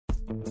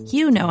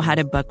You know how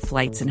to book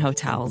flights and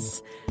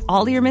hotels.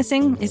 All you're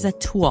missing is a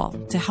tool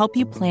to help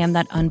you plan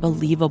that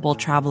unbelievable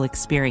travel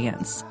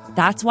experience.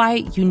 That's why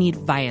you need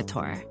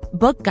Viator.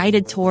 Book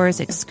guided tours,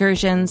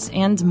 excursions,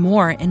 and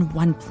more in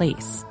one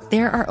place.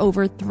 There are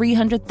over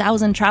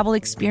 300,000 travel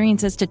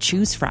experiences to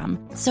choose from,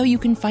 so you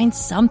can find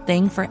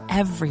something for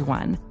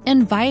everyone.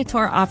 And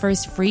Viator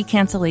offers free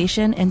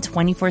cancellation and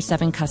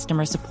 24/7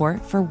 customer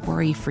support for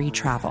worry-free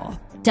travel.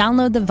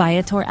 Download the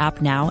Viator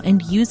app now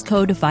and use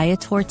code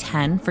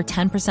Viator10 for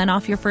 10%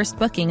 off your first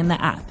booking in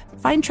the app.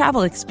 Find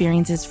travel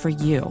experiences for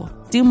you.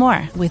 Do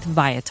more with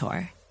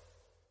Viator.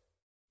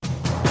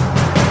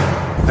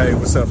 Hey,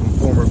 what's up? I'm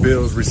former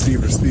Bills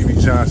receiver Stevie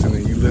Johnson,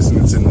 and you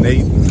listening to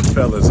Nate and the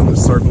fellas on the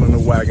Circling the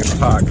Wagons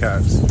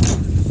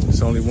podcast.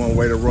 It's only one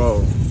way to roll.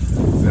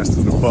 That's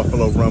through the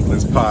Buffalo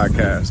Rumblings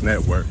Podcast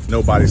Network.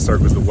 Nobody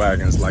circles the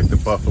wagons like the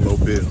Buffalo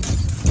Bills.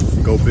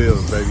 Go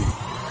Bills, baby.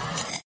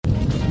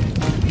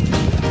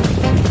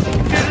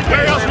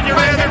 Where else would you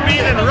rather be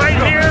than right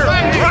here,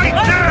 right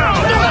now?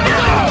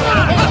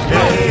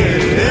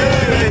 Hey,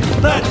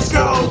 hey, let's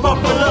go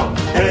Buffalo.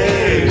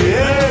 Hey,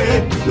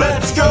 hey,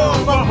 let's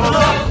go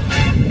Buffalo.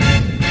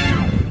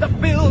 The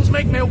Bills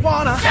make me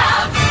wanna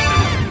shout.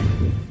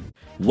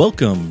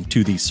 Welcome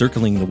to the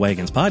Circling the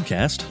Wagons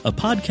podcast, a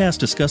podcast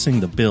discussing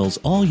the Bills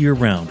all year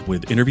round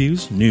with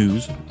interviews,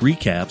 news,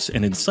 recaps,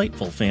 and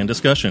insightful fan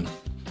discussion.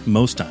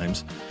 Most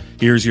times.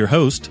 Here's your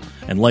host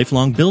and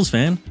lifelong Bills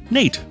fan,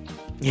 Nate.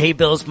 Hey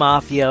Bills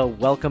Mafia,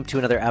 welcome to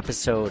another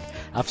episode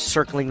of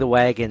Circling the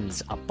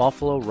Wagons, a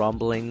Buffalo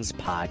Rumblings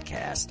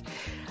podcast.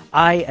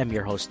 I am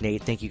your host,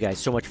 Nate. Thank you guys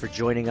so much for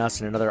joining us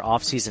in another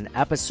off-season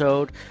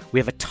episode. We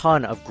have a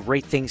ton of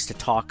great things to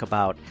talk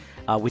about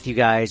with you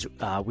guys.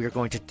 We are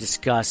going to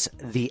discuss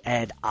the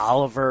Ed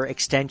Oliver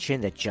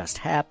extension that just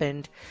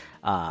happened.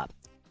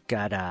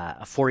 Got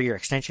a 4-year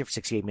extension for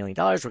 $68 million.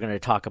 We're going to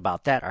talk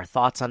about that, our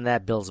thoughts on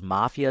that, Bills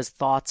Mafia's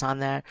thoughts on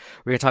that.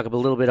 We're going to talk a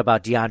little bit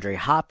about DeAndre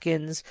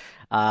Hopkins.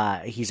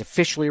 He's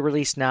officially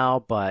released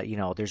now, but, you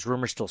know, there's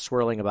rumors still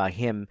swirling about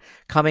him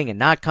coming and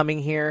not coming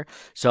here.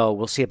 So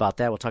we'll see about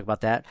that. We'll talk about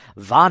that.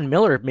 Von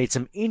Miller made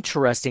some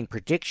interesting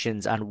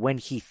predictions on when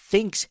he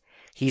thinks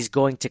he's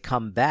going to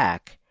come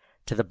back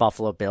to the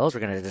Buffalo Bills. We're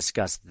going to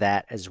discuss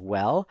that as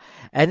well.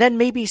 And then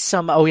maybe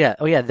some,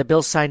 the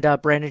Bills signed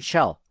Brandon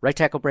Shell, right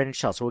tackle Brandon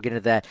Shell. So we'll get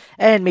into that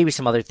and maybe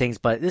some other things,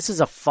 but this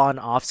is a fun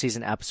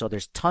off-season episode.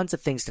 There's tons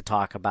of things to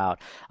talk about.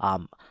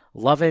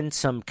 Loving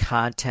some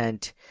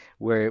content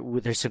where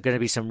there's going to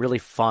be some really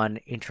fun,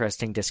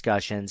 interesting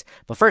discussions.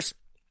 But first,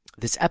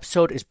 this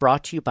episode is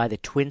brought to you by the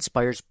Twin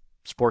Spires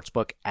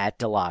Sportsbook at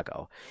Del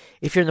Lago.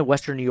 If you're in the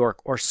Western New York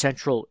or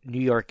Central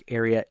New York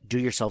area, do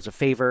yourselves a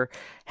favor.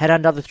 Head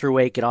on down the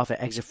Thruway, get off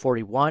at exit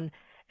 41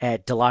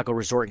 at Del Lago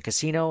Resort and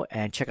Casino,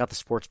 and check out the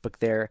sportsbook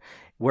there,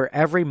 where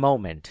every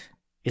moment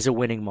is a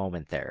winning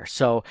moment there.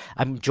 So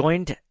I'm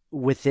joined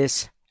with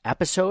this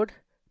episode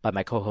by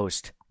my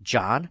co-host,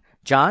 John.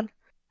 John,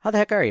 how the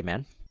heck are you,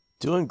 man?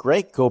 Doing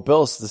great. Go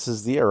Bills. This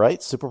is the year,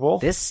 right? Super Bowl.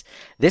 This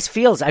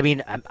feels, I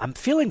mean, I'm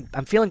feeling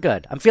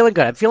good. I'm feeling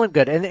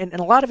good. And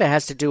a lot of it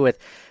has to do with,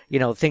 you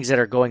know, things that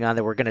are going on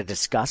that we're going to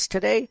discuss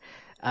today.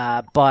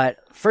 But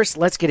first,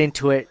 let's get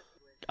into it.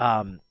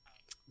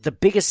 The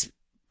biggest,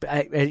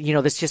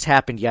 this just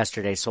happened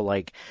yesterday. So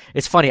like,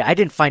 it's funny. I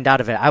didn't find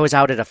out of it. I was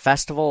out at a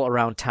festival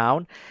around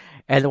town,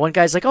 and the one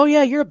guy's like, "Oh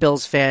yeah, you're a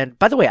Bills fan."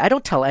 By the way, I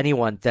don't tell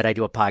anyone that I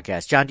do a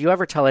podcast. John, do you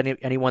ever tell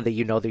anyone that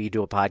you know that you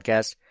do a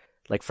podcast?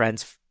 Like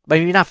friends?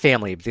 Maybe not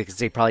family, because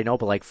they probably know,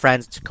 but like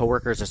friends,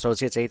 coworkers,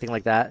 associates, anything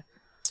like that?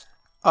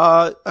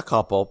 A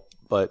couple,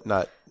 but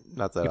not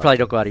that. You probably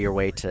don't go out of your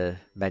way to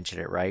mention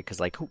it, right? Because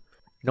like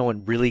no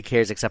one really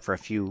cares except for a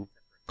few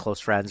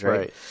close friends,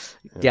 right?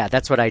 Yeah,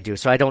 that's what I do.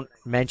 So I don't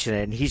mention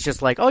it. And he's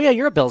just like, "Oh yeah,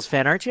 you're a Bills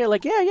fan, aren't you?"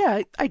 Like,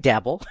 yeah, I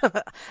dabble.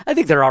 I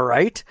think they're all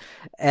right.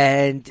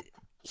 And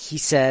he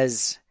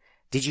says,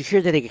 "Did you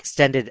hear that they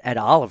extended Ed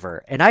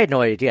Oliver?" And I had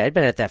no idea. I'd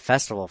been at that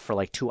festival for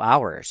like 2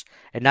 hours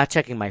and not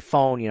checking my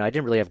phone. You know, I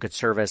didn't really have good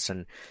service,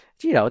 and,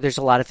 you know, there's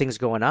a lot of things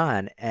going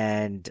on.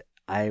 And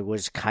I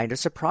was kind of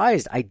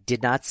surprised. I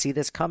did not see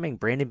this coming.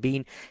 Brandon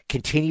Beane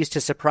continues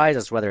to surprise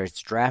us, whether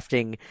it's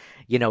drafting,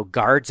 you know,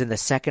 guards in the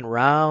second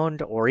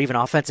round or even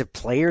offensive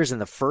players in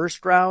the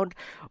first round,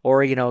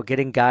 or, you know,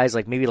 getting guys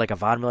like maybe like a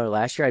Von Miller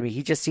last year. I mean,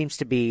 he just seems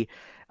to be,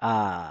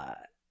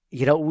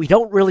 you know, we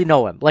don't really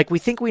know him. Like, we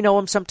think we know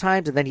him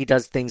sometimes, and then he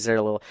does things that are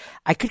a little...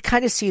 I could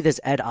kind of see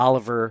this Ed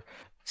Oliver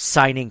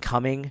signing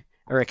coming,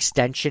 or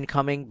extension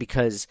coming,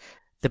 because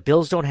the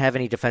Bills don't have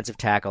any defensive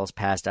tackles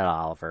past Ed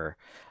Oliver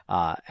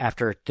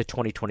after the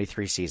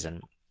 2023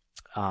 season.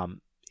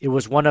 It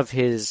was one of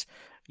his,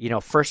 you know,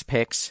 first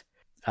picks.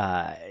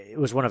 It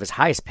was one of his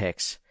highest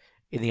picks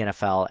in the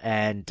NFL,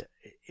 and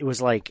it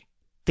was like,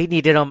 they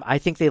needed him. I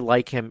think they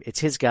like him. It's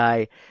his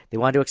guy. They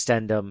wanted to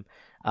extend him.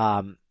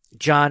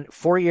 John,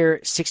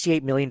 4-year,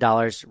 $68 million,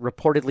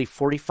 reportedly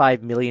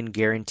 $45 million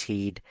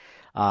guaranteed.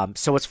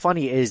 So what's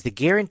funny is the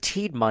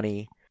guaranteed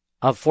money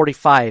of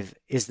 45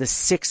 is the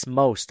sixth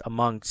most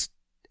amongst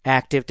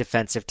active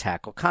defensive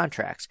tackle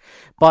contracts.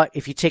 But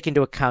if you take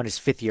into account his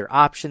 5th-year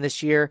option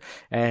this year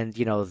and,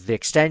 the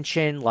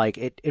extension, like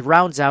it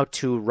rounds out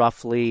to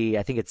roughly,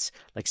 I think it's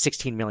like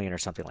 16 million or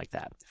something like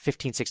that,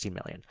 15, 16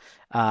 million.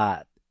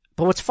 But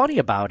what's funny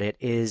about it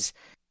is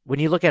when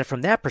you look at it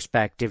from that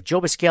perspective,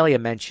 Joe Biscaglia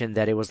mentioned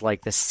that it was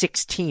like the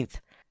 16th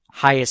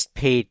highest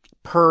paid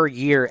per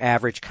year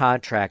average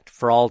contract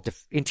for all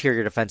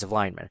interior defensive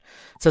linemen.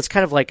 So it's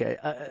kind of like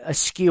a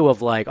skew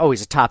of like, oh,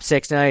 he's a top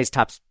 6 now, he's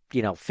top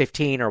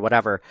 15 or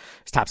whatever,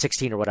 he's top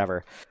 16 or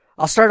whatever.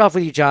 I'll start off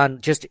with you,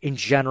 John. Just in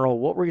general,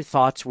 what were your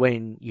thoughts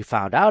when you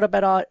found out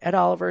about Ed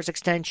Oliver's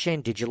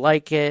extension? Did you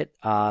like it?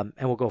 And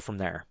we'll go from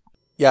there.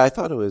 Yeah, I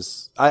thought it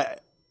was.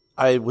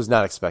 I was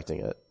not expecting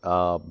it.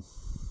 I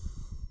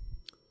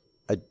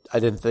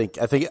didn't think.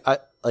 I think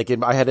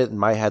I had it in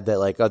my head that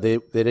like, oh, they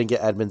didn't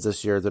get Edmonds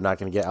this year, they're not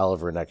going to get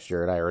Oliver next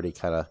year, and I already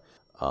kind of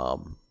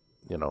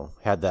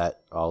had that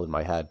all in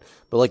my head.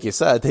 But like you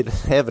said, they didn't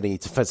have any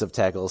defensive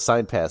tackles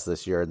signed past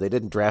this year, and they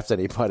didn't draft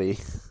anybody,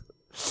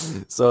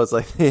 so it's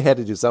like they had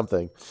to do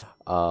something.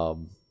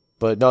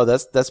 But no,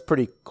 that's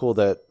pretty cool,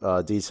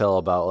 that detail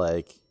about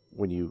like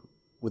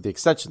with the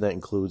extension that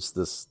includes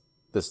this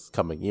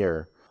coming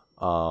year.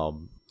 So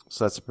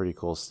that's a pretty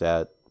cool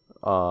stat.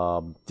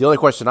 The only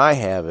question I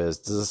have is,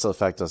 does this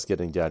affect us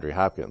getting DeAndre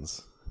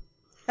Hopkins?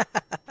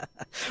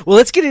 Well,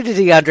 let's get into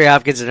DeAndre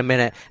Hopkins in a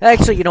minute.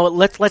 Actually, you know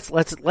what?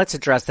 Let's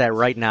address that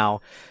right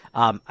now.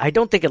 I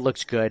don't think it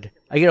looks good.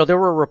 There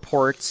were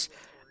reports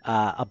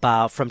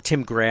from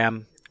Tim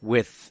Graham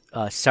with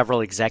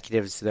several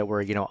executives that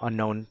were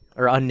unknown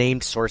or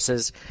unnamed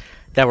sources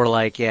that were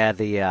like,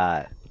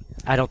 yeah,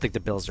 I don't think the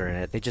Bills are in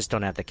it. They just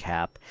don't have the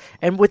cap.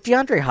 And with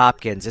DeAndre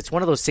Hopkins, it's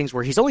one of those things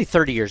where he's only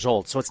 30 years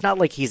old, so it's not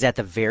like he's at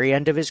the very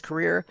end of his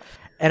career.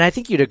 And I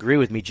think you'd agree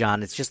with me,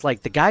 John. It's just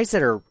like the guys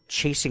that are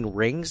chasing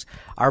rings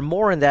are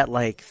more in that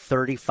like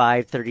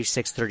 35,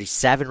 36,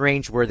 37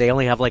 range where they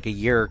only have like a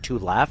year or two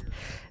left.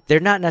 They're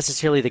not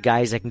necessarily the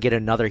guys that can get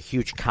another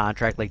huge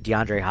contract like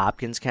DeAndre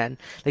Hopkins can.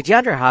 Like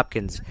DeAndre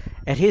Hopkins,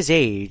 at his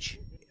age,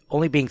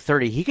 only being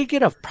 30, he could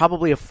get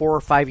probably a 4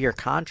 or 5 year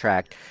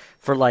contract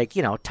for like,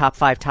 top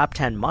 5, top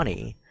 10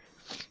 money.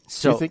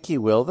 So do you think he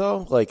will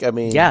though? Like, I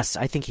mean, yes,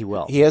 I think he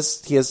will.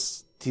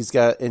 He's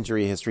got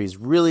injury history. He's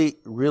really,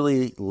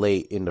 really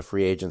late into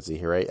free agency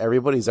here, right?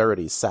 Everybody's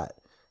already set.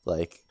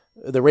 Like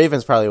the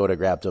Ravens probably would have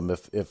grabbed him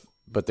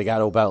but they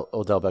got Odell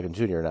Beckham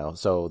Jr. now,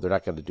 so they're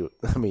not going to do it.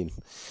 I mean,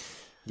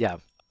 yeah,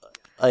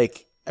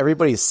 like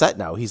everybody's set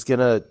now. He's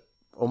gonna,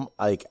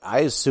 I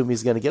assume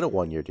he's gonna get a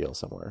 1-year deal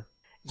somewhere.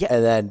 Yeah,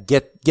 and then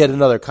get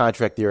another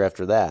contract the year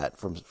after that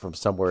from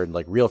somewhere in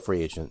like real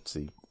free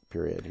agency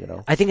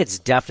period. I think it's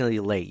definitely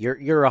late. You're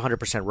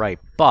 100% right,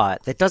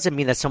 but that doesn't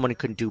mean that someone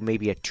couldn't do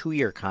maybe a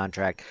 2-year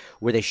contract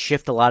where they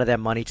shift a lot of that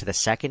money to the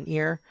second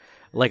year.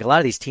 Like a lot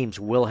of these teams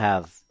will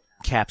have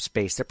cap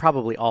space. They're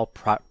probably all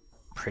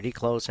pretty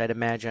close, I'd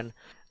imagine.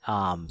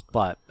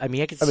 But I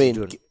mean,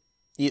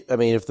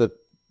 if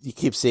you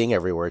keep seeing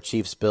everywhere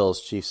Chiefs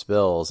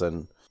Bills,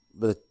 and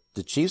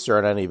the Chiefs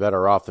aren't any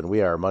better off than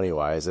we are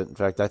money-wise. In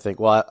fact, I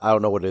think, I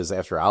don't know what it is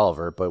after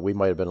Oliver, but we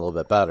might have been a little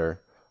bit better.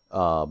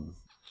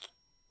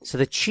 So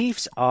the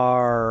Chiefs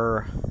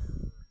have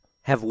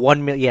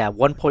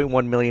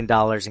 $1.1 million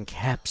in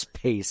cap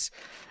space.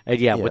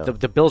 And with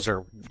the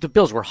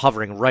Bills were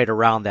hovering right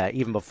around that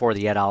even before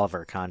the Ed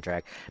Oliver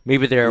contract.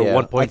 Maybe they're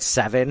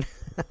 1.7,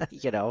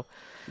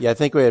 Yeah, I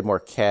think we had more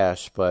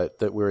cash, but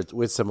that we're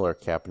with similar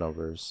cap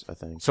numbers, I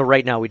think. So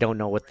right now we don't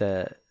know what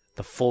the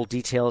full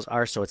details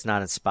are, so it's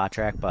not in Spot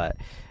Track, but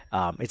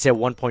it's at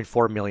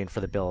 $1.4 million for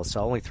the Bills,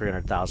 so only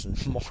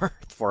 $300,000 more,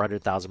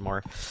 $400,000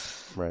 more.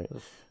 Right.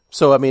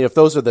 So I mean, if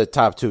those are the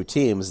top 2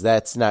 teams,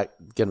 that's not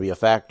going to be a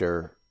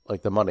factor,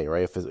 like the money,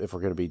 right? If we're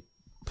going to be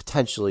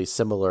potentially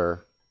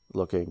similar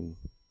looking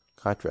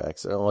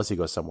contracts, unless you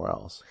go somewhere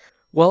else.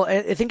 Well,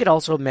 I think it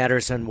also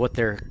matters on what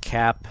their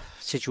cap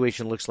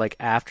situation looks like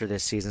after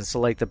this season. So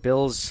like the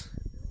Bills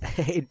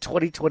in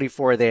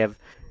 2024, they have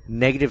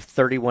negative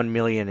 $31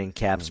 million in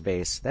cap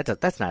space.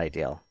 That's not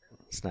ideal.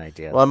 It's not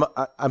ideal. Well,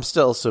 I'm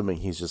still assuming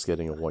he's just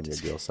getting a 1-year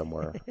deal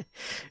somewhere,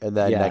 and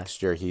then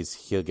next year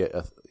he'll get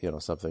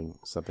something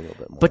a little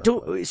bit more.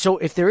 But so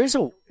if there is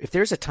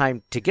a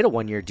time to get a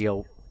 1-year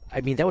deal,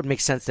 I mean that would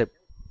make sense. That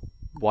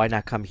why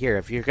not come here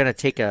if you're going to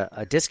take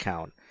a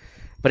discount?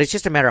 But it's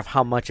just a matter of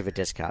how much of a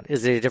discount.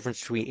 Is it a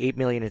difference between $8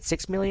 million and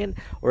 $6 million,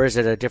 or is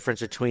it a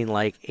difference between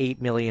like $8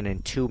 million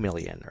and $2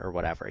 million or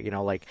whatever?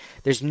 Like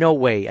there's no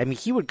way. I mean,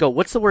 he would go.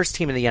 What's the worst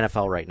team in the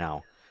NFL right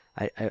now?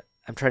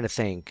 I'm trying to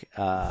think.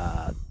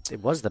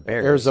 It was the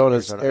Bears.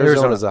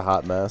 Arizona's a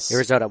hot mess.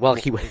 Arizona. Well,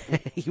 he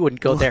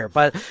wouldn't go there.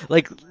 But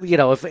like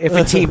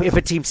if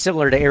a team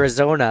similar to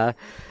Arizona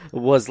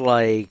was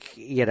like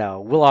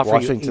we'll offer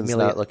Washington's you $8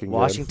 million. Not looking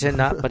Washington good.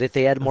 Not. But if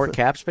they had more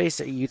cap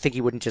space, you think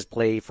he wouldn't just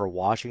play for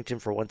Washington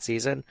for one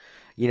season?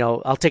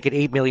 I'll take an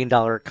 $8 million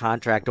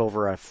contract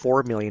over a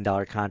 $4 million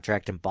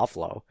contract in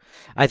Buffalo.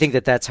 I think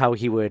that's how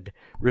he would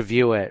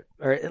review it,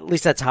 or at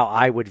least that's how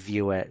I would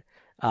view it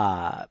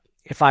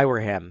if I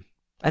were him.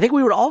 I think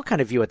we would all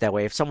kind of view it that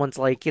way. If someone's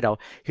like,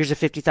 here's a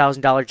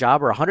 $50,000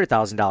 job or a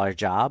 $100,000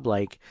 job,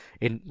 like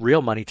in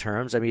real money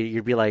terms, I mean,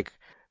 you'd be like,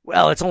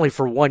 well, it's only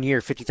for 1 year,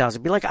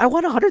 $50,000. Be like, I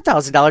want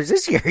 $100,000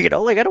 this year,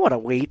 like I don't want to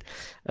wait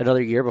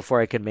another year before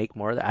I can make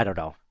more. I don't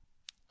know.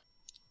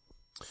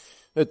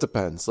 It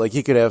depends. Like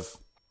he could have,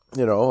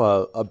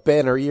 a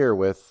banner year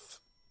with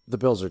the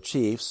Bills or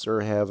Chiefs,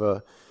 or have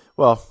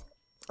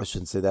I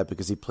shouldn't say that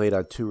because he played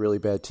on 2 really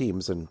bad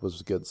teams and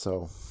was good.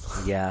 So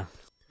yeah.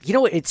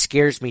 It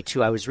scares me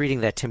too. I was reading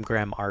that Tim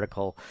Graham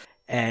article,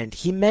 and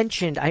he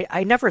mentioned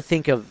I never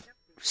think of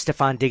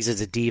Stephon Diggs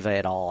as a diva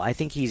at all. I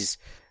think he's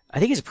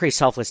a pretty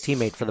selfless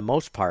teammate for the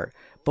most part.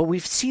 But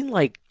we've seen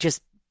like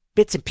just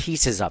bits and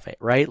pieces of it,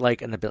 right?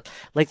 Like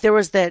there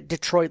was that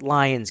Detroit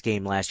Lions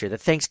game last year, the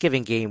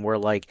Thanksgiving game, where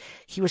like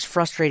he was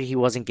frustrated he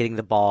wasn't getting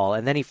the ball,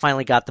 and then he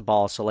finally got the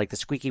ball. So like the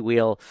squeaky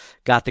wheel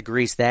got the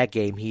grease that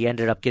game. He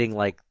ended up getting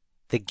like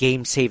the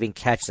game-saving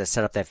catch that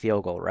set up that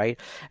field goal, right?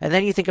 And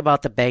then you think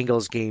about the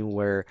Bengals game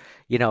where,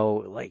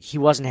 like he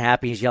wasn't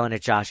happy. He's yelling at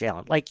Josh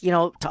Allen. Like,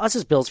 to us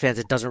as Bills fans,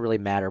 it doesn't really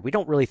matter. We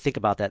don't really think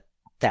about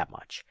that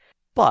much.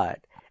 But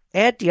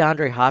add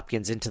DeAndre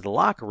Hopkins into the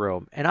locker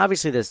room, and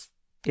obviously this,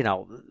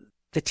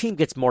 the team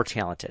gets more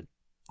talented.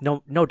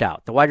 No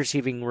doubt. The wide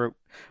receiving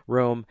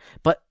room.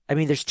 But, I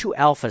mean, there's 2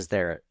 alphas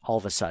there all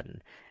of a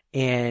sudden.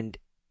 And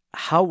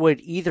how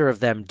would either of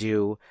them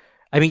do?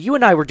 I mean, you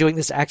and I were doing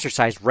this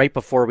exercise right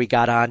before we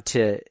got on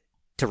to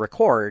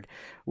record.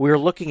 We were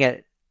looking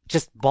at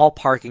just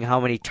ballparking how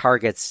many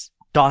targets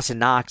Dawson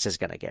Knox is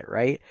going to get,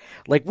 right?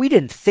 Like, we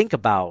didn't think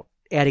about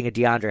adding a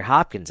DeAndre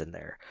Hopkins in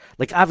there.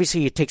 Like,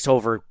 obviously it takes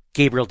over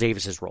Gabriel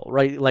Davis's role,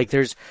 right? Like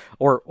there's,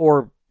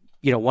 or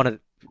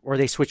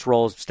they switch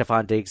roles,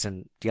 Stephon Diggs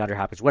and DeAndre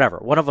Hopkins, whatever.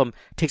 One of them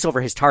takes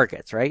over his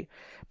targets, right?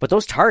 But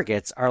those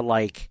targets are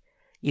like,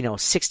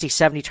 60,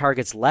 70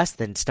 targets less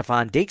than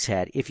Stephon Diggs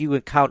had if you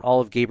would count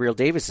all of Gabriel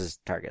Davis's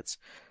targets.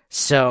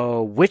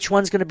 So which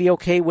one's going to be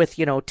okay with,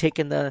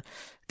 taking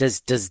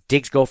does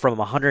Diggs go from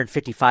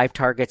 155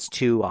 targets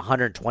to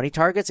 120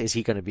 targets? Is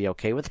he going to be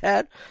okay with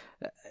that?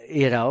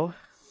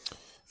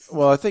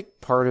 Well, I think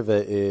part of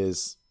it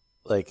is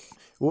like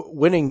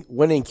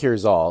winning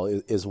cures all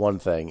is one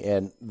thing.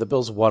 And the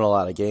Bills won a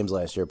lot of games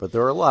last year, but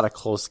there were a lot of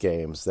close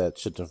games that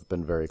shouldn't have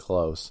been very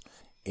close.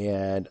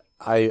 And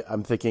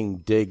I'm thinking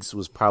Diggs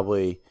was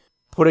probably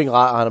putting a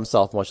lot on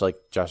himself, much like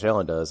Josh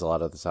Allen does a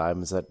lot of the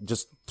time, is that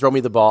just throw me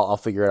the ball, I'll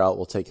figure it out,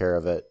 we'll take care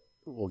of it,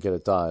 we'll get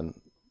it done,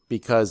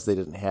 because they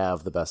didn't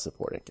have the best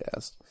supporting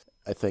cast.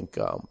 I think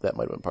that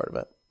might have been part of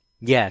it.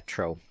 Yeah,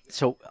 true.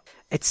 So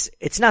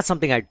it's not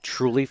something I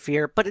truly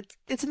fear, but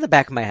it's in the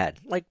back of my head.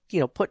 Like,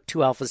 put 2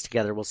 alphas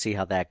together, we'll see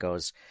how that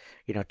goes.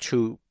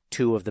 Two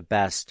of the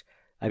best,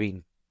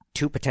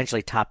 2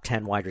 potentially top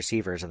 10 wide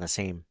receivers in the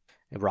same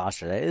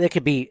roster. It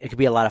could be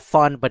a lot of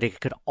fun, but it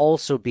could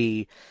also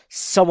be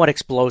somewhat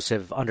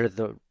explosive under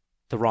the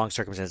wrong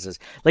circumstances.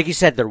 Like you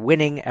said, they're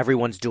winning,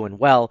 everyone's doing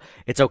well.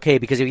 It's okay,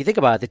 because if you think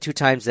about it, the 2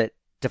 times that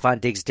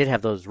Stephon Diggs did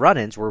have those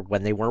run-ins were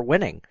when they weren't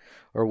winning,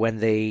 or when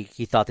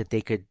he thought that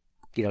they could,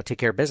 take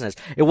care of business.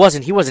 He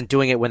wasn't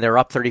doing it when they were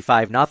up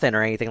 35-0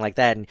 or anything like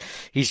that. And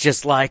he's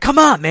just like, come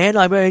on, man,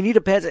 I need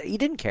a pass. He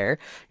didn't care.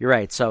 You're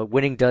right. So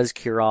winning does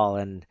cure all.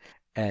 So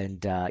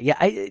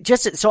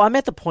I'm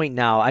at the point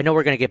now. I know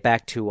we're going to get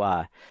back to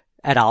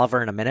Ed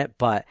Oliver in a minute,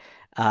 but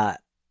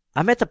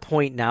I'm at the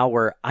point now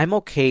where I'm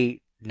okay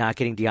not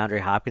getting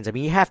DeAndre Hopkins. I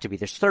mean, you have to be.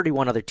 There's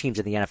 31 other teams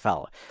in the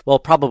NFL. Well,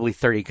 probably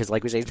 30, because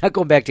like we say, he's not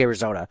going back to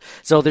Arizona.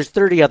 So there's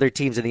 30 other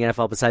teams in the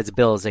NFL besides the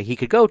Bills that he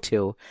could go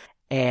to.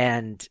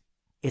 And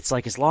it's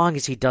like, as long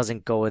as he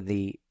doesn't go in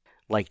the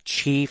like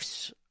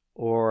Chiefs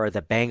or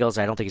the Bengals,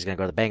 I don't think he's going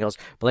to go to the Bengals,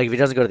 but like if he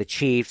doesn't go to the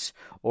Chiefs,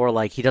 or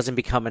like he doesn't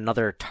become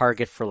another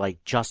target for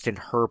like Justin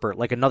Herbert,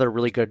 like another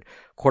really good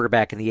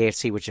quarterback in the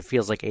AFC, which it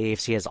feels like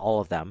AFC has all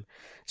of them.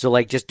 So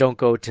like, just don't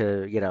go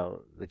to,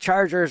 the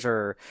Chargers,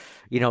 or,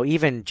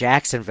 even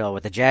Jacksonville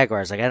with the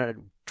Jaguars. Like,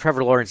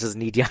 Trevor Lawrence doesn't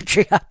need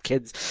DeAndre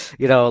Hopkins,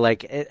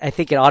 I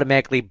think it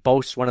automatically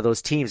boasts one of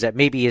those teams that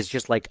maybe is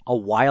just like a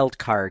wild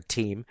card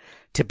team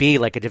to be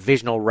like a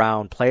divisional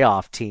round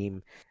playoff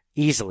team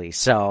easily.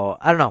 So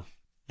I don't know.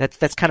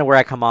 That's kind of where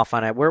I come off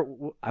on it.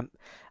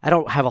 I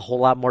don't have a whole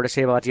lot more to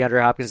say about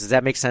DeAndre Hopkins. Does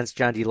that make sense,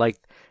 John? Do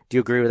you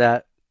agree with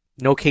that?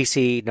 No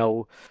KC,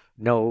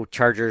 no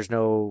Chargers,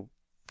 no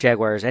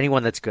Jaguars,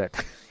 anyone that's good,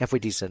 halfway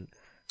decent.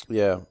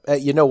 Yeah.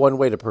 One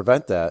way to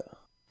prevent that,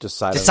 just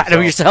side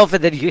on yourself,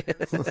 and then you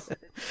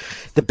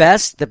the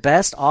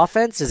best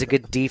offense is a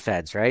good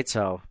defense, right?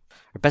 So,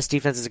 our best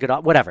defense is a good,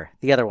 whatever.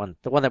 The other one,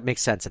 the one that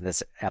makes sense in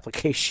this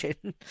application.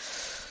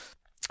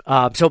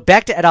 So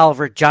back to Ed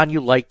Oliver. John, you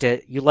liked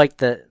it. You liked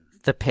the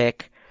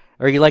pick,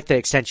 or you liked the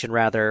extension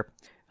rather.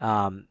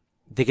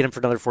 They get him for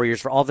another 4 years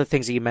for all the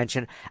things that you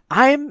mentioned.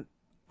 I'm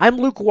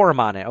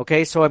lukewarm on it.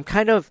 Okay. So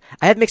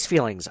I have mixed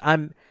feelings.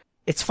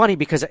 It's funny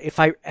because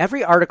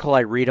every article I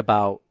read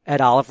about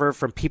Ed Oliver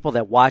from people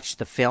that watch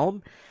the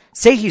film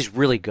say he's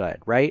really good,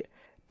 right?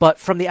 But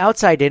from the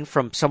outside in,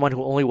 from someone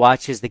who only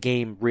watches the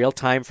game real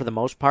time for the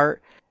most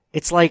part,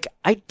 it's like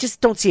I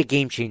just don't see a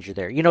game changer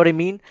there. You know what I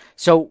mean?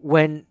 So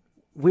when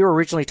we were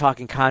originally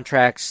talking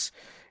contracts,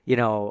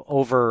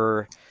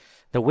 over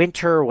the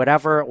winter or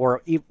whatever,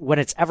 or when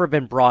it's ever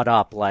been brought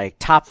up, like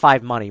top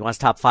 5 money, he wants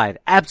top 5.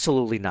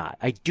 Absolutely not.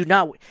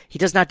 He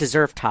does not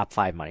deserve top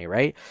 5 money,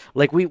 right?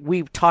 Like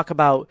I've talked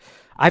about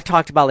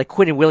like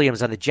Quentin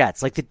Williams on the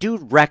Jets. Like the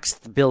dude wrecks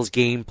the Bills'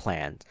 game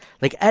plan.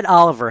 Like Ed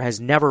Oliver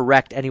has never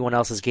wrecked anyone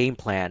else's game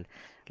plan.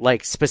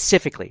 Like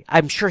specifically,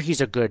 I'm sure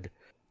he's a good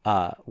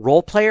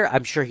role player.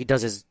 I'm sure he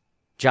does his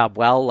job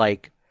well.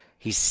 Like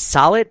he's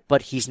solid,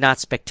 but he's not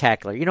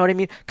spectacular. You know what I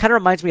mean? Kind of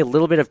reminds me a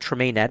little bit of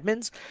Tremaine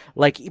Edmonds.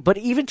 But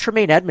even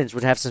Tremaine Edmonds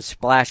would have some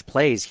splash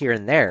plays here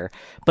and there.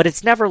 But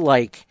it's never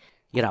like,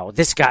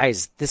 this guy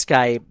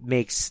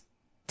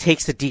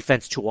takes the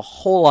defense to a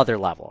whole other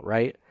level,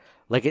 right?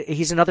 Like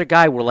he's another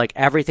guy where like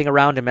everything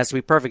around him has to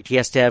be perfect. He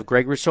has to have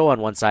Greg Rousseau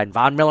on one side and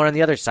Von Miller on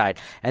the other side,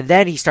 and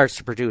then he starts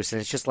to produce. And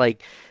it's just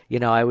like,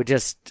 I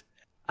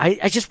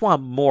just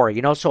want more,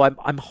 So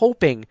I'm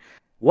hoping,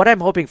 what I'm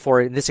hoping for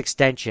in this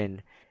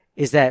extension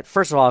is that,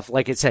 first of all, if,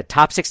 like it said,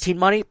 top 16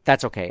 money,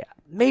 that's okay.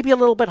 Maybe a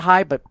little bit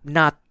high, but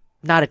not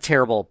a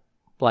terrible,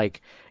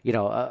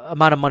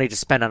 amount of money to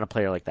spend on a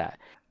player like that.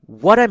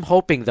 What I'm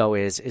hoping, though,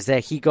 is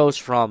that he goes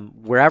from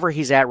wherever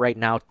he's at right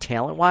now,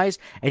 talent-wise,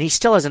 and he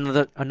still has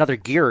another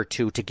gear or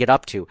two to get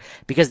up to.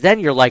 Because then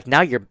you're like,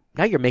 now you're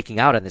making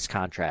out on this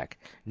contract.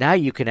 Now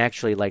you can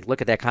actually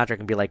look at that contract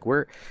and be like,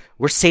 we're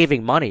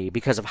saving money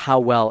because of how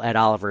well Ed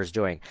Oliver is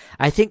doing.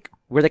 I think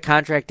where the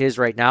contract is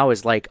right now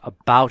is like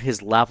about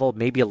his level,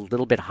 maybe a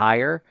little bit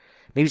higher.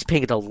 Maybe he's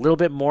paying it a little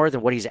bit more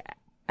than what he's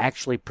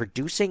actually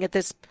producing at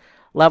this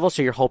level.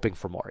 So you're hoping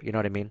for more. You know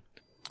what I mean?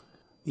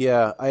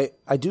 Yeah,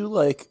 I do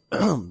like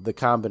the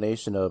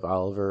combination of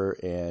Oliver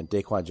and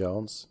Daquan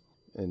Jones.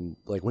 And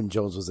like when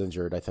Jones was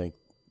injured, I think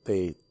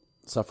they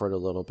suffered a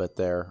little bit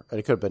there. And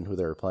it could have been who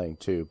they were playing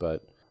too.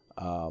 But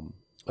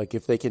like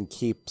if they can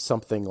keep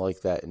something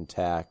like that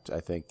intact, I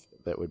think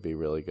that would be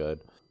really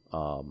good.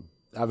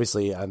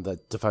 Obviously, on the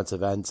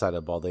defensive end side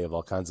of the ball, they have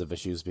all kinds of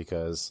issues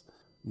because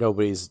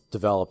nobody's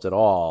developed at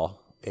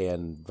all,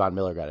 and Von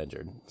Miller got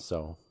injured.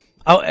 So,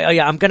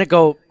 yeah, I'm gonna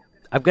go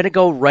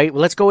right.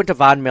 Let's go into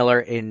Von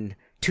Miller in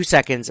 2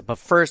 seconds, but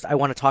first, I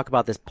want to talk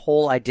about this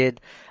poll I did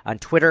on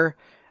Twitter,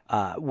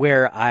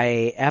 where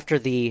after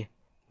the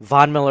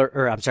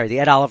the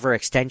Ed Oliver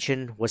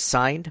extension was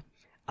signed,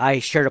 I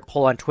shared a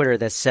poll on Twitter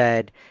that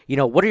said,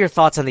 what are your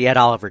thoughts on the Ed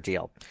Oliver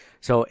deal?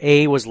 So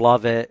A was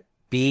love it,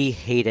 B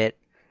hate it.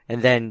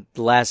 And then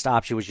the last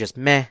option was just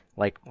meh,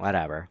 like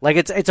whatever. Like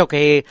it's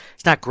okay.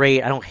 It's not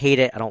great. I don't hate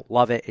it. I don't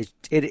love it.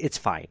 It's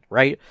fine,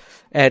 right?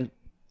 And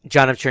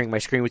John, I'm sharing my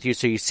screen with you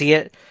so you see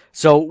it.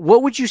 So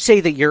what would you say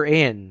that you're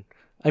in?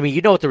 I mean,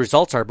 you know what the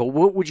results are, but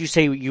what would you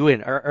say you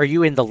in? Are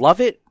you in the love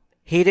it,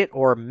 hate it,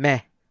 or meh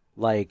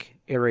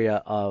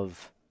area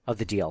of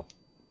the deal?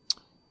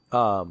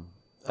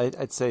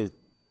 I'd say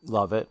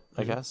love it.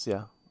 I guess.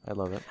 Yeah, I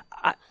love it.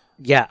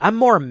 I'm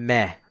more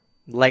meh.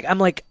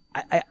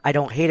 I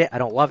don't hate it. I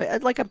don't love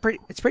it.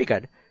 It's pretty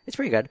good. It's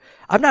pretty good.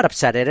 I'm not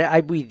upset at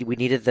it. We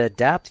needed the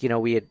depth.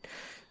 We had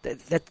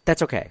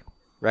that's okay,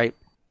 right?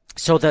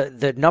 So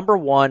the number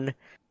one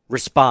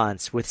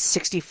response with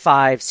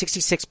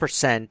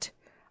 66%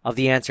 of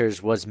the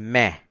answers was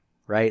meh,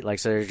 right?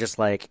 So they're just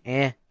like,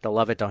 don't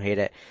love it, don't hate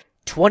it.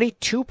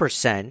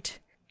 22%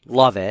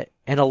 love it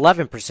and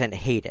 11%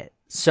 hate it.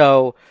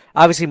 So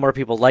obviously more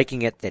people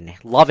liking it than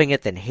loving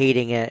it than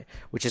hating it,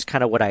 which is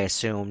kind of what I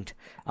assumed.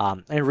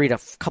 And read a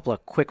couple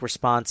of quick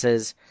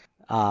responses.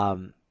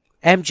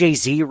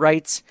 MJZ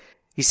writes,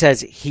 he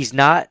says, he's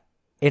not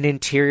an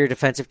interior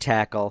defensive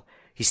tackle.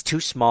 He's too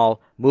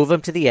small. Move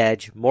him to the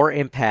edge. More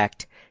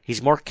impact.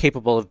 He's more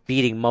capable of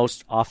beating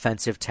most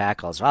offensive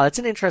tackles. Wow, that's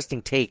an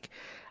interesting take.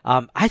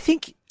 I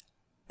think,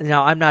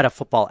 now I'm not a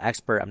football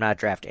expert. I'm not a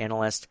draft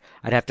analyst.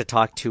 I'd have to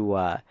talk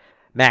to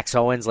Max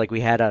Owens like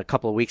we had a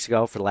couple of weeks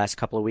ago for the last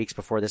couple of weeks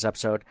before this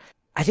episode.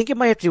 I think it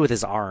might have to do with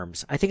his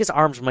arms. I think his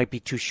arms might be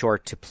too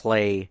short to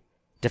play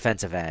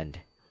defensive end.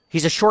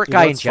 He's a short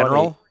guy in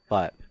general,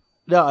 but...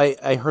 No,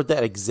 I heard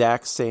that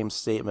exact same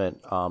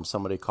statement.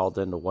 Somebody called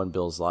into One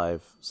Bills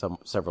Live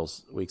several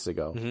weeks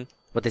ago. Mm-hmm.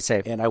 What'd they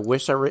say? And I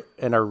wish I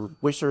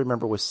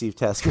remember what Steve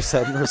Tasker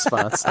said in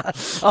response.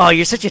 Oh,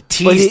 you're such a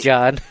tease,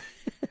 John.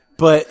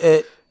 But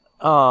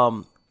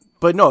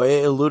no,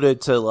 it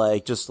alluded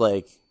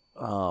to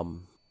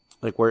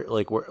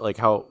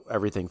how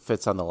everything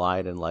fits on the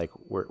line and I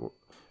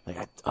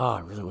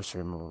really wish I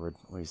remembered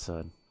what he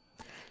said.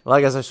 Well,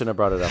 I guess I shouldn't have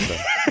brought it up then.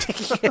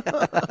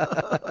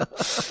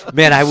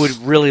 Man, I would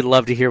really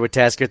love to hear what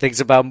Tasker thinks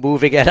about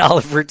moving Ed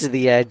Oliver to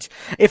the edge.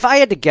 If I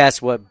had to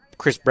guess what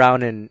Chris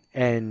Brown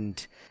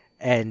and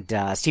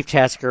Steve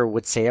Tasker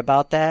would say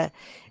about that,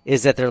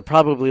 is that they're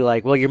probably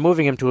like, well, you're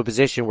moving him to a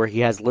position where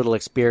he has little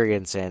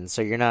experience in,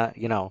 so you're not,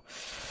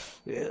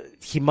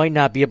 he might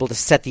not be able to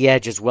set the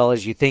edge as well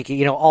as you think,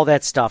 all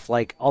that stuff,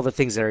 all the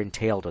things that are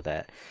entailed with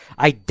that.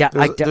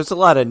 There's a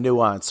lot of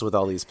nuance with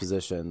all these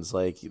positions.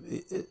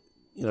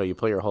 You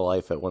play your whole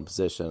life at one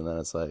position, and then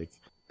it's like,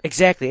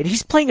 Exactly. And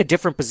he's playing a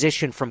different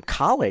position from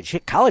college.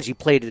 At college, he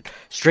played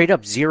straight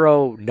up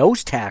zero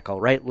nose tackle,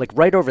 right? Like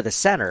right over the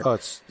center. Oh,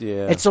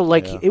 yeah. And so,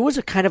 like, it was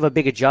a kind of a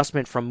big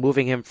adjustment from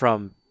moving him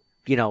from,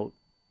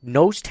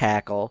 nose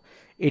tackle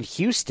in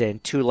Houston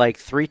to, like,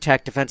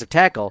 3-tech defensive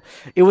tackle.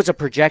 It was a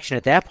projection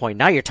at that point.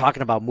 Now you're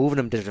talking about moving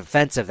him to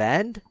defensive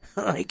end?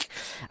 Like,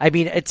 I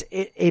mean,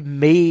 it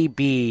may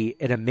be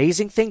an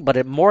amazing thing, but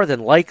it more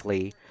than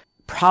likely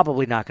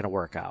probably not going to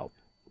work out.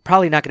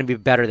 Probably not going to be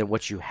better than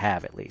what you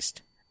have, at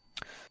least.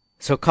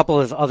 So a couple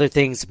of other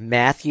things.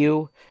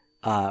 Matthew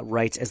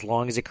writes, as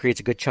long as it creates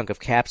a good chunk of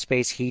cap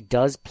space, he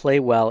does play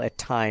well at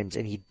times,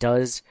 and he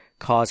does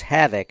cause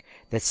havoc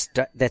that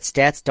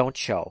stats don't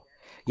show.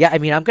 Yeah, I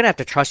mean, I'm going to have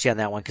to trust you on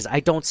that one because I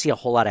don't see a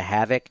whole lot of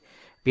havoc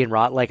being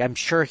wrought. Like, I'm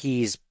sure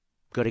he's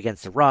good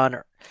against the run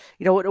or,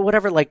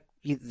 whatever, like,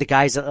 the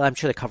guys, I'm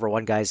sure the Cover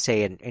One guys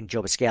say, and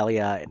Joe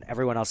Biscaglia and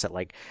everyone else that,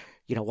 like,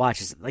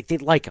 watches, like, they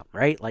like him,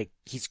 right? Like,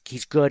 he's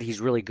good. He's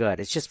really good.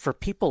 It's just for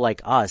people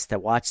like us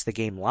that watch the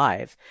game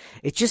live.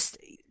 It's just,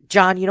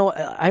 John,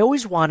 I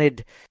always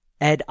wanted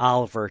Ed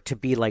Oliver to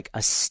be like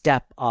a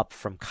step up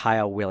from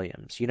Kyle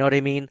Williams. You know what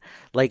I mean?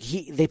 Like,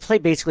 they play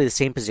basically the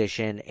same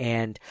position,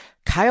 and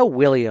Kyle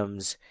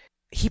Williams,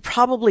 he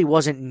probably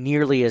wasn't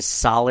nearly as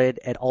solid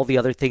at all the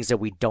other things that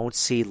we don't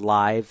see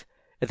live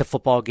at the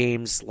football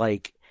games.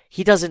 Like,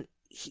 he doesn't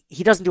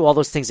do all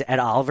those things that Ed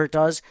Oliver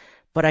does.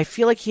 But I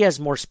feel like he has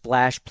more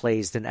splash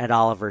plays than Ed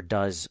Oliver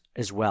does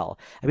as well.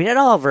 I mean, Ed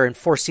Oliver in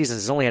 4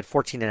 seasons has only had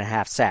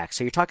 14.5 sacks.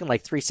 So you're talking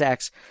like 3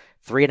 sacks,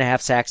 3.5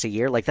 sacks a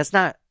year. Like, that's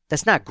not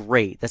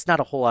great. That's not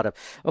a whole lot of,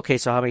 okay,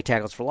 so how many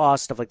tackles for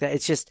loss, stuff like that.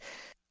 It's just,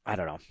 I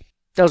don't know.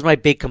 That was my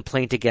big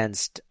complaint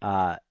against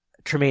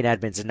Tremaine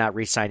Edmonds and not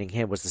re-signing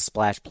him, was the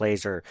splash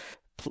plays or,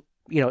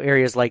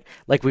 areas like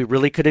we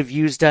really could have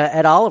used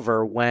Ed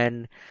Oliver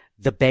when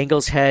the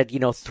Bengals had,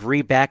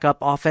 3 backup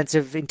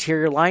offensive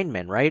interior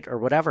linemen, right? Or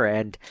whatever.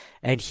 And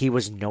he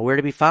was nowhere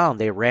to be found.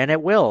 They ran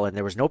at will and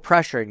there was no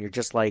pressure. And you're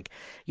just like,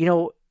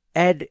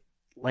 Ed,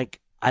 like,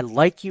 I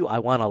like you. I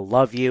want to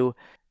love you.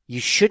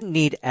 You shouldn't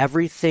need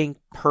everything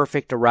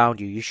perfect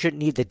around you. You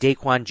shouldn't need the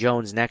Daquan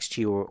Jones next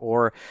to you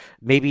or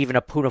maybe even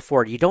a Poona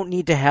Ford. You don't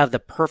need to have the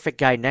perfect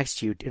guy next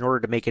to you in order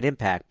to make an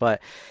impact.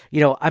 But,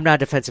 I'm not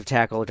a defensive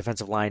tackle or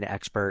defensive line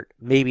expert.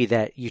 Maybe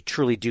that you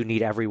truly do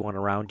need everyone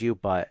around you,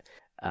 but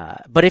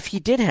if he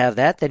did have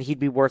that, then he'd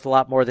be worth a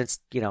lot more than,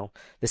 the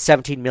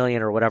 $17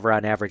 million or whatever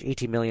on average,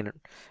 $18 million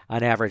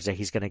on average that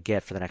he's going to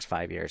get for the next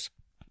 5 years.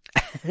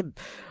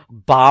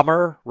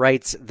 Bomber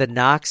writes, the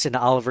Knox and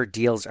Oliver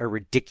deals are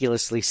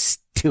ridiculously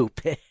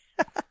stupid.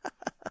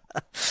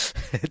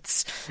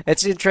 It's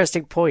an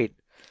interesting point.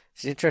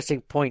 It's an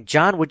interesting point.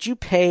 John, would you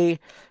pay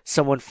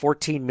someone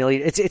 $14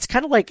 million? It's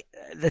kind of like,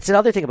 that's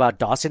another thing about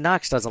Dawson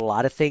Knox does a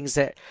lot of things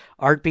that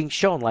aren't being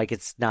shown. Like,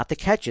 it's not the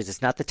catches,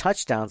 it's not the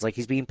touchdowns. Like,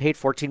 he's being paid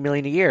 $14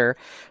 million a year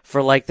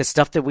for like the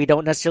stuff that we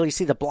don't necessarily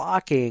see, the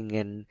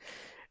blocking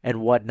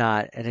and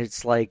whatnot. And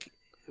it's like,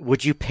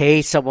 would you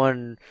pay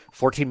someone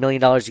 $14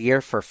 million a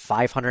year for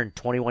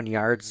 521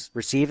 yards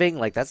receiving?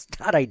 Like, that's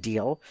not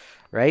ideal,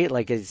 right?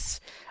 Like,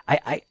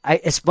 I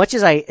as much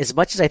as I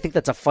think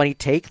that's a funny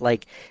take,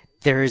 like,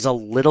 there is a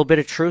little bit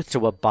of truth to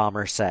what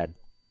Bomber said.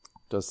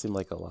 Does seem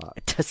like a lot.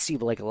 It does seem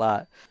like a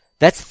lot.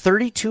 That's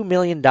 $32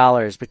 million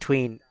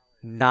between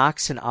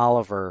Knox and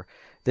Oliver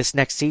this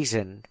next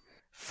season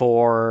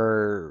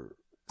for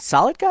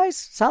solid guys?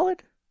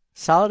 Solid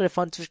and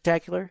fun,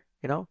 spectacular,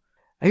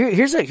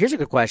 Here's a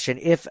good question.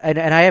 And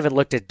I haven't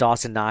looked at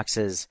Dawson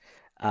Knox's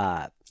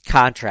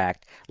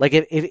contract. Like,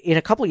 if in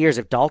a couple of years,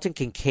 if Dalton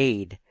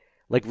Kincaid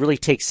like really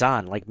takes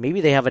on, like, maybe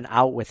they have an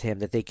out with him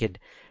that they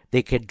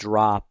could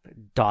drop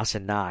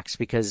Dawson Knox,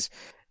 because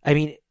I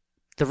mean,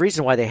 the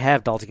reason why they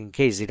have Dalton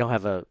Kincaid is they don't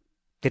have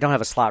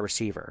a slot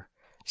receiver.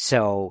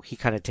 So he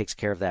kind of takes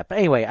care of that. But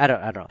anyway, I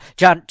don't know.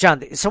 John,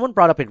 someone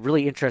brought up a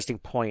really interesting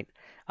point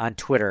on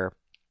Twitter.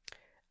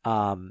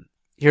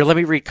 Here, let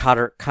me read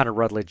Connor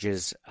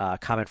Rutledge's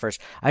comment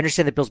first. I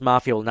understand that Bills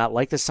Mafia will not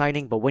like the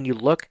signing, but when you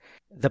look,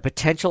 the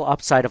potential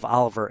upside of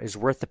Oliver is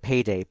worth the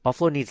payday.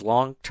 Buffalo needs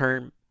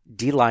long-term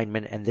D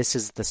linemen, and this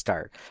is the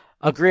start.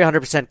 Agree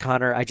 100%,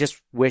 Connor. I just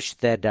wish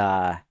that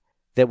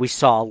that we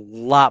saw a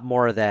lot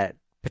more of that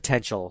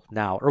potential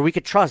now, or we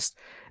could trust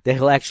that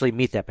he'll actually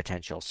meet that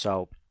potential.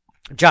 So,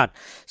 John,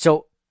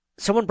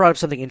 someone brought up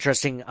something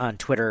interesting on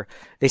Twitter.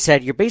 They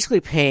said you're basically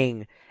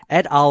paying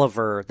Ed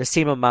Oliver the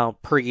same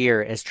amount per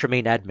year as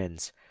Tremaine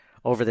Edmonds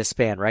over the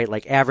span, right?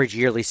 Like, average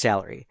yearly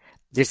salary.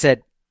 They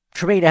said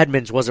Tremaine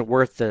Edmonds wasn't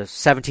worth the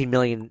 $17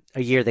 million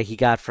a year that he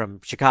got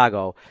from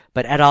Chicago,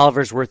 but Ed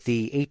Oliver's worth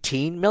the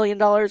 $18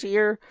 million a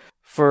year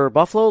for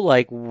Buffalo.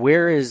 Like,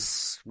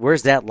 where's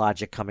that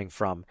logic coming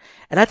from?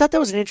 And I thought that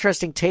was an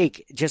interesting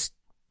take. Just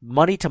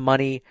money to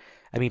money.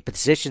 I mean,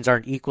 positions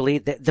aren't equally.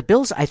 The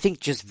Bills, I think,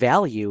 just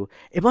value.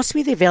 It must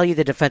be they value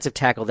the defensive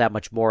tackle that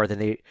much more than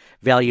they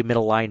value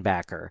middle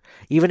linebacker.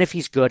 Even if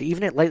he's good,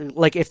 even at,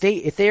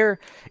 if they're,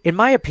 in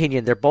my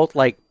opinion, they're both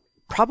like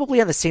probably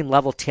on the same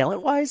level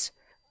talent wise.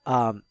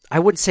 I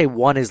wouldn't say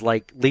one is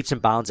like leaps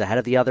and bounds ahead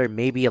of the other,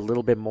 maybe a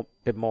little bit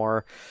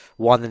more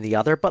one than the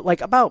other, but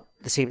like about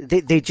the same.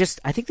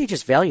 I think they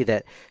just value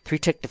that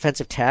 3-tech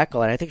defensive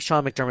tackle, and I think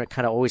Sean McDermott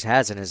kind of always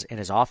has in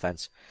his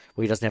offense,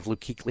 where he doesn't have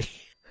Luke Kuechly.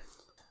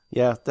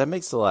 Yeah, that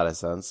makes a lot of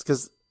sense,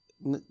 because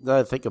now that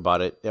I think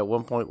about it, at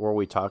one point were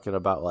we talking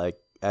about like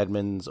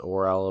Edmonds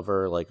or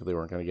Oliver, like they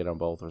weren't going to get on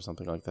both or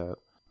something like that?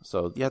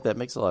 So yeah, that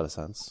makes a lot of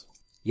sense.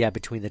 Yeah,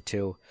 between the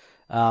two.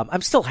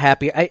 I'm still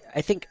happy.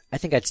 I think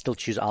I'd still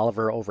choose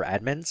Oliver over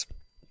Edmonds.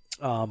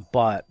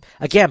 But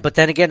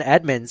then again,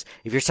 Edmonds,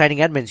 if you're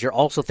signing Edmonds, you're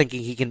also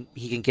thinking he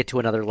can get to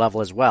another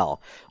level as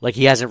well. Like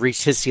he hasn't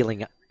reached his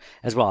ceiling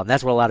as well. And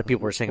that's what a lot of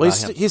people were saying about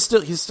him. He's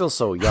still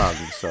so young,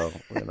 so,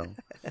 you know.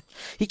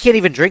 He can't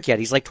even drink yet.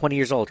 He's like 20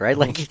 years old, right?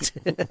 Like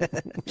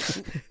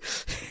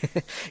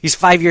he's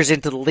 5 years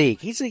into the league.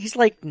 He's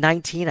like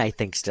 19, I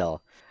think,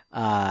 still.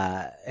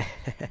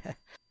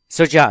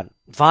 So John,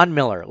 Von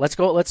Miller, let's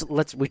go.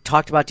 We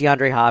talked about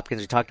DeAndre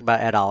Hopkins. We talked about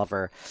Ed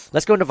Oliver.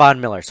 Let's go into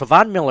Von Miller. So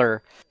Von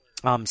Miller,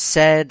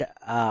 said,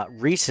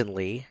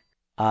 recently,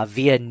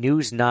 via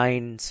News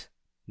 9's,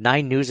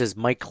 9 News'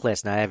 Mike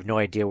Kliss. Now I have no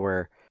idea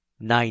where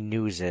 9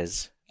 News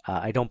is.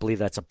 I don't believe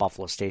that's a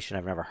Buffalo station.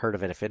 I've never heard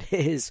of it if it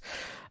is.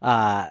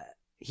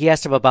 He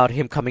asked him about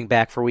him coming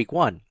back for week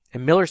 1.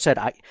 And Miller said,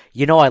 I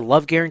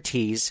love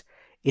guarantees.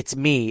 It's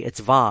me. It's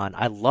Von.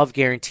 I love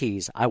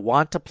guarantees. I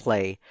want to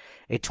play.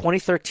 In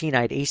 2013,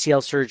 I had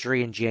ACL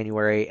surgery in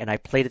January, and I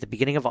played at the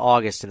beginning of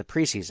August in the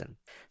preseason.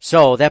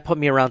 So that put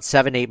me around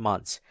 7-8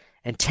 months.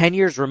 And 10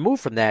 years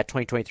removed from that,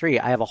 2023,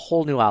 I have a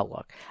whole new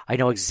outlook. I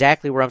know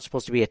exactly where I'm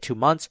supposed to be at 2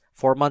 months,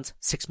 4 months,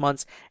 6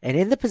 months, and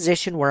in the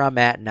position where I'm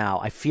at now,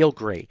 I feel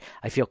great.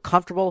 I feel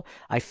comfortable.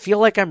 I feel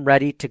like I'm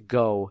ready to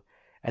go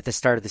at the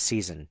start of the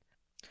season.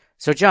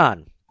 So,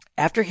 John,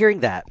 after hearing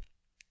that,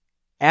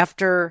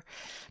 after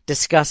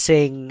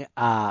discussing,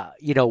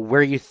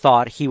 where you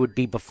thought he would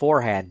be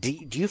beforehand,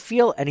 do you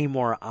feel any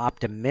more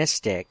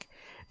optimistic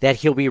that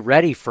he'll be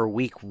ready for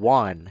week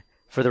 1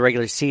 for the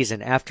regular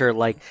season after,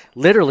 like,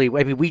 literally,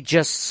 I mean, we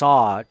just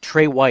saw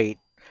Trey White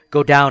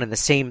go down in the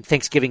same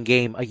Thanksgiving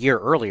game a year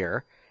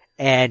earlier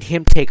and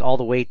him take all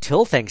the way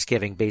till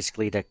Thanksgiving,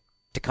 basically, to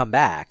come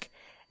back.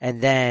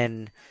 And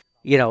then,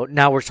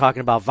 now we're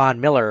talking about Von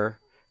Miller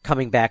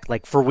coming back,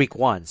 like, for week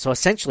 1. So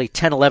essentially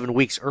 10, 11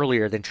 weeks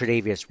earlier than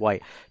Tre'Davious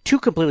White. 2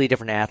 completely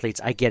different athletes.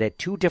 I get it.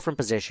 2 different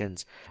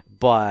positions.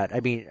 But,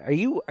 I mean, are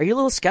you a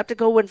little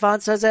skeptical when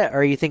Von says that? Or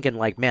are you thinking,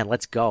 like, man,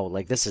 let's go.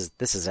 Like, this is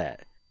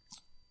it.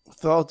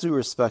 With all due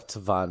respect to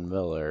Von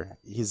Miller,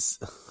 he's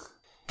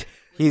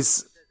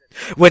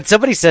when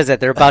somebody says that,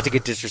 they're about to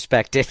get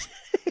disrespected.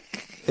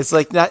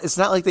 It's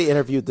not like they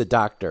interviewed the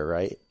doctor,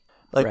 right?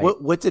 Like,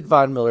 right. What did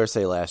Von Miller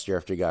say last year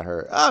after he got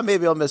hurt?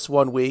 Maybe I'll miss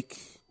 1 week.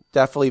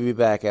 Definitely be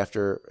back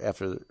after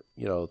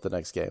the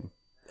next game,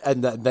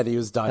 and then he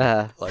was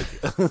done. Like,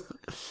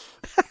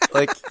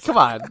 come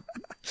on.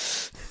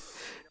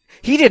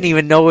 He didn't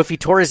even know if he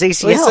tore his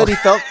ACL. He said he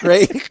felt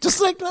great. Just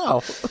like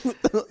now.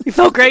 He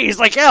felt great. He's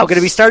like, yeah, I'm going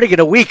to be starting in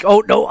a week. Oh,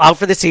 no, out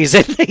for the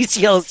season.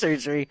 ACL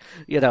surgery.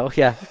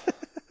 Yeah.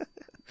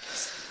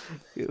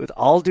 With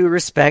all due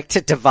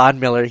respect to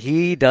Von Miller,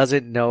 he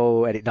doesn't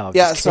know any. No,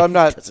 so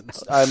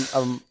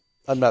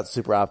I'm not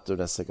super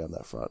optimistic on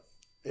that front.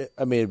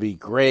 I mean, it'd be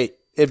great.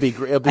 It'd be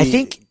I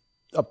think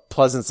a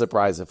pleasant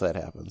surprise if that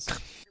happens.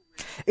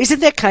 Isn't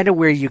that kind of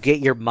where you get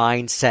your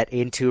mind set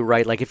into,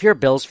 right? Like, if you're a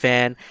Bills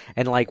fan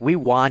and, like, we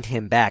want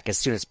him back as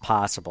soon as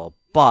possible,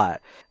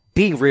 but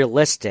being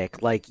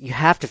realistic, like, you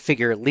have to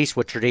figure at least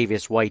what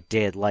Tre'Davious White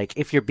did. Like,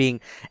 if you're being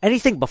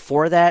anything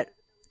before that,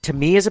 to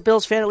me as a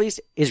Bills fan at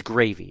least, is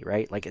gravy,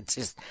 right? Like, that's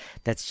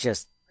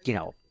just,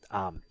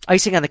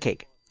 icing on the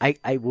cake.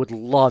 I would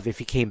love if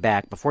he came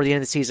back before the end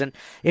of the season.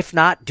 If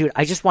not, dude,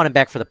 I just want him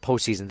back for the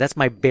postseason. That's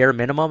my bare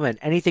minimum, and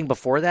anything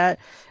before that,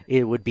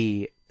 it would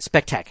be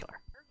spectacular.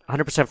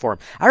 100% for him.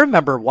 I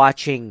remember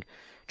watching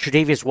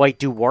Tre'Davious White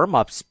do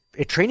warm-ups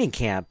at training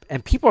camp,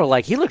 and people are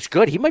like, he looks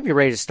good. He might be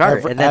ready to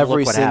start. And then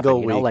look what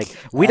happened.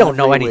 We don't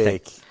know anything.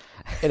 Week.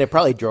 And it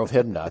probably drove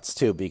him nuts,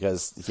 too,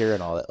 because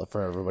hearing all that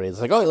from everybody,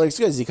 it's like, oh, he looks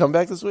good. Is he coming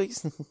back this week?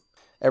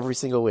 Every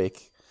single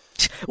week.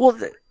 Well,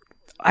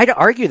 I'd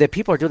argue that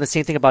people are doing the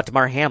same thing about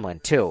DeMar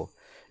Hamlin, too.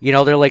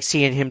 They're like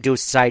seeing him do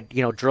side,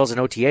 drills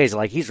and OTAs.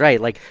 Like, he's right.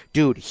 Like,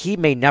 dude, he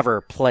may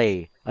never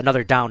play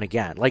another down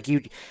again. Like,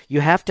 you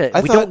have to.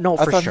 Don't know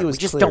for sure. We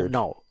just don't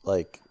know.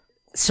 Like,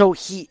 so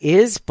he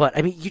is, but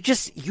I mean, you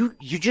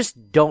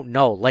just don't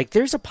know. Like,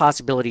 there's a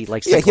possibility.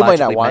 Like, he might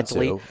not want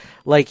mentally, to.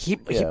 like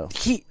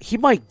he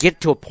might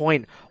get to a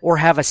point or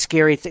have a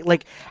scary thing.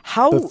 Like,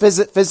 how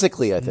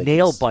physically, I think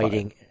nail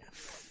biting.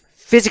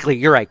 Physically,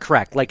 you're right,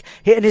 correct. Like,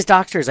 and his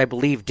doctors, I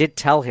believe, did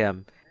tell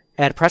him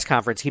at a press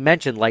conference, he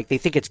mentioned, like, they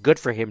think it's good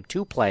for him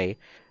to play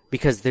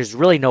because there's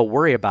really no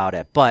worry about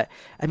it. But,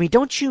 I mean,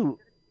 don't you,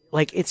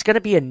 like, it's going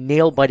to be a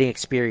nail-biting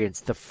experience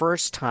the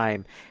first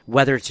time,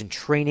 whether it's in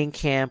training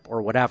camp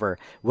or whatever,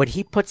 when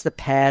he puts the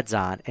pads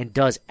on and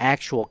does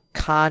actual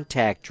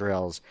contact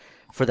drills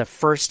for the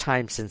first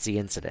time since the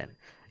incident.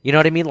 You know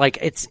what I mean? Like,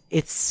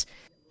 it's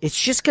it's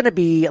just going to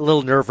be a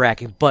little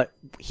nerve-wracking, but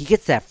he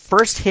gets that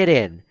first hit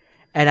in,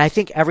 and I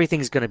think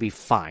everything's going to be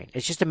fine.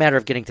 It's just a matter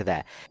of getting to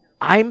that.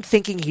 I'm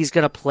thinking he's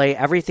going to play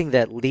everything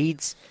that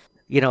leads,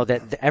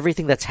 that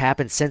everything that's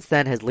happened since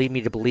then has led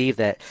me to believe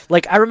that.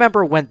 Like, I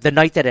remember when the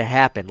night that it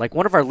happened, like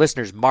one of our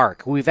listeners,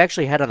 Mark, who we've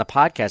actually had on the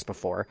podcast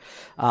before,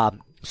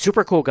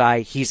 super cool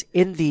guy. He's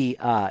in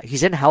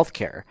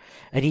healthcare,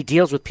 and he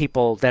deals with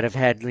people that have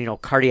had,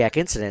 cardiac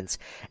incidents.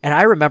 And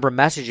I remember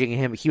messaging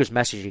him. He was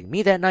messaging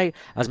me that night.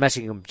 I was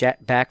messaging him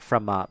back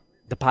from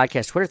the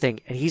podcast Twitter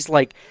thing. And he's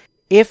like,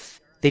 if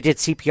they did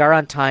CPR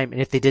on time and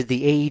if they did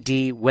the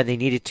AED when they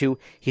needed to,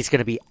 he's going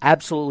to be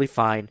absolutely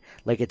fine.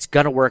 Like, it's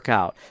going to work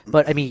out.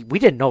 But, I mean, we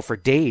didn't know for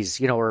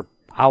days, or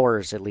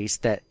hours at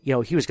least, that,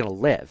 he was going to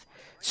live.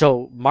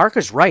 So Mark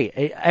is right.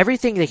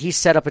 Everything that he's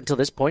set up until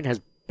this point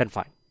has been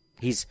fine.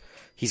 He's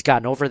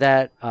gotten over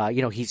that.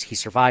 He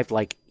survived.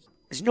 Like,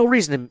 there's no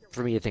reason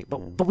for me to think,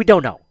 but we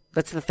don't know.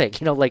 That's the thing.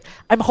 Like,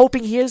 I'm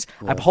hoping he is.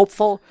 Yeah. I'm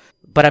hopeful,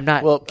 but I'm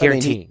not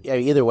guaranteeing.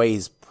 Either way,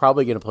 he's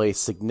probably going to play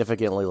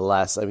significantly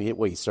less. I mean,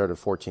 he started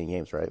 14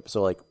 games, right?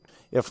 So, like,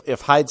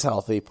 if Hyde's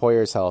healthy,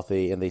 Poyer's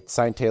healthy, and they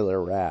sign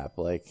Taylor Rapp,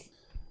 like,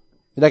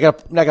 you're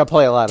not gonna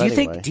play a lot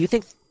anyway. Do you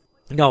think?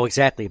 No,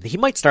 exactly. He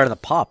might start on the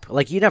pup.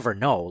 Like, you never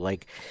know.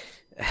 Like,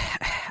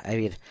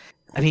 I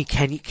mean,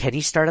 can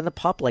he start on the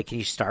pup? Like, can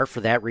you start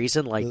for that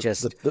reason? Like,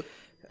 just the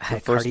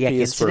cardiac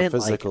incident?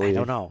 Like, I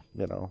don't know.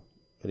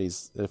 But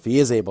if he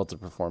is able to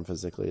perform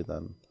physically,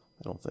 then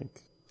I don't think.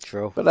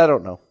 True. But I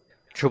don't know.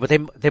 True, but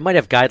they might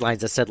have guidelines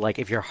that said, like,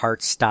 if your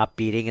heart stopped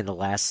beating in the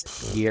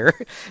last year,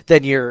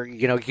 then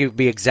you'd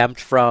be exempt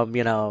from,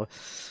 the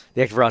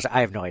active roster. I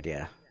have no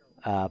idea.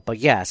 But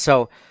yeah,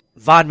 so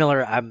Von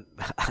Miller, I'm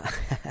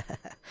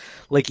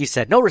like you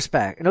said, no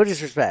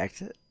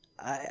disrespect.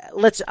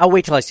 I'll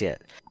wait till I see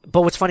it.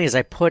 But what's funny is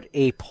I put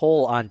a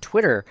poll on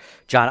Twitter,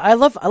 John. I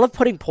love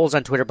putting polls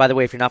on Twitter. By the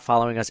way, if you're not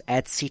following us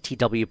at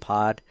CTW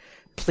Pod,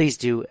 please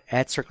do,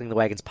 at Circling the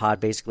Wagons Pod,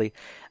 basically.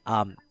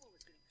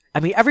 I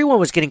mean, everyone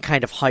was getting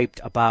kind of hyped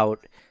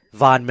about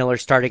Von Miller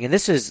starting, and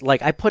this is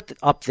like, I put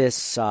up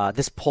this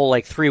poll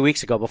like 3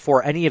 weeks ago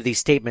before any of these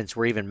statements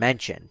were even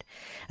mentioned,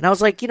 and I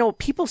was like,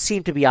 people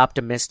seem to be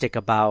optimistic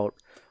about,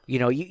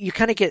 you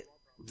kind of get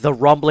the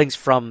rumblings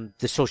from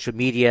the social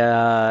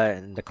media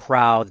and the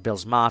crowd, the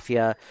Bills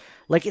Mafia.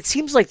 Like, it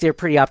seems like they're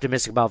pretty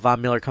optimistic about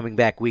Von Miller coming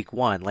back week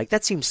 1. Like,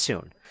 that seems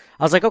soon.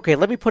 I was like, okay,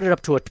 let me put it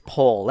up to a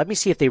poll. Let me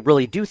see if they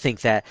really do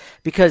think that.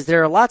 Because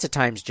there are lots of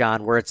times,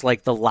 John, where it's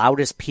like the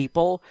loudest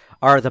people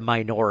are the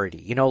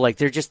minority. Like,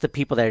 they're just the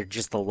people that are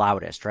just the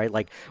loudest, right?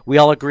 Like, we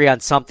all agree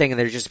on something, and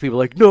there's just people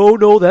like,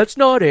 no, that's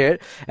not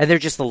it. And they're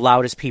just the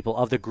loudest people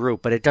of the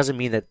group. But it doesn't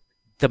mean that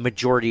the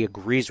majority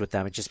agrees with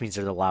them. It just means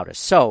they're the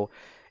loudest. So,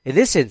 in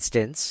this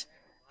instance,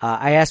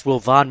 I asked, will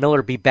Von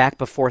Miller be back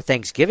before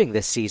Thanksgiving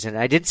this season?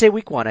 I didn't say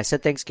week 1. I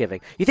said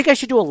Thanksgiving. You think I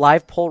should do a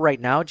live poll right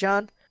now,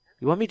 John?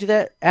 You want me to do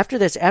that? After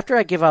this, after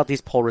I give out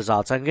these poll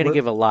results, I'm going to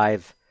give a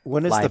live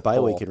When is live the bye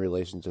poll. week in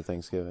relation to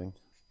Thanksgiving?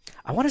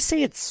 I want to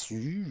say it's...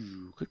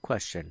 good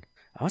question.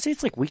 I want to say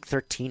it's like week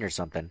 13 or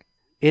something.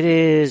 It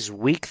is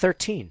week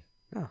 13.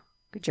 Oh,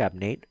 good job,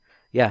 Nate.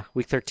 Yeah,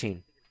 week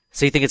 13.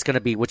 So you think it's going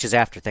to be, which is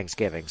after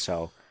Thanksgiving,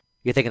 so...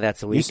 You're thinking that's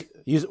the week?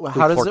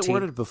 How does 14? it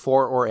worded?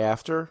 Before or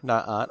after?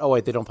 Not on? Oh,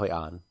 wait, they don't play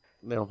on.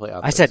 They don't play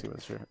on. I said,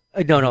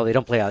 no, they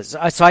don't play on. So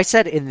I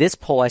said in this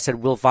poll, I said,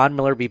 will Von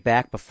Miller be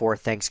back before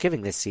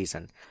Thanksgiving this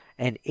season?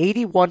 And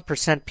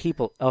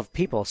 81% of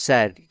people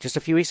said just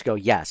a few weeks ago,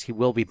 yes, he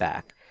will be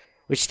back.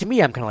 Which to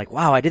me, I'm kind of like,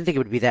 wow, I didn't think it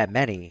would be that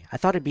many. I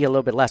thought it'd be a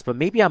little bit less, but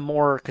maybe I'm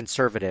more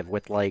conservative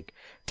with like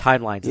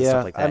timelines and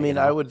stuff like that. I mean,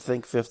 I would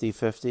think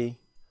 50-50.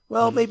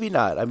 Well, maybe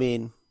not. I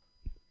mean,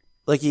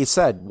 like you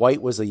said,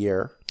 White was a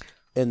year.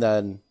 And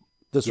then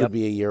this would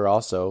be a year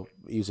also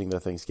using the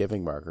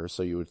Thanksgiving marker.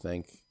 So you would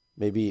think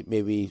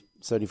maybe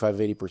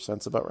 75-80%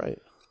 is about right.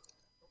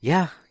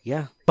 Yeah.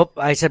 But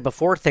I said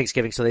before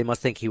Thanksgiving, so they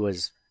must think he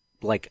was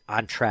like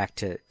on track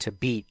to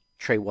beat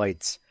Trey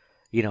White's,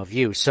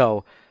 view.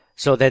 So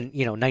then,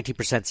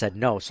 19% said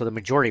no. So the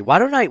majority, why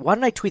don't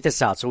I tweet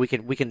this out so we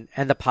can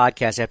end the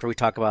podcast after we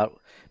talk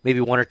about maybe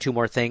one or two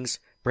more things.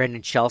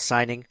 Brandon Shell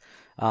signing.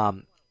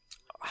 How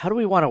do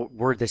we want to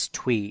word this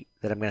tweet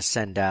that I'm going to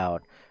send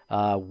out?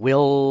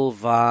 Will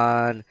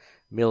Von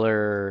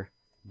Miller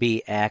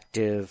be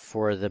active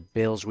for the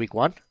Bills week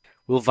 1?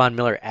 Will Von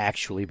Miller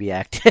actually be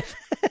active?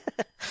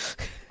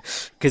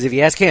 Because if you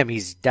ask him,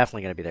 he's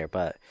definitely going to be there.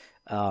 But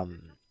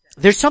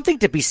there's something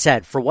to be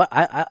said for what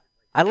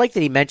I like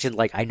that he mentioned.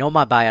 Like, I know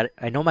my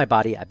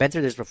body. I've been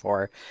through this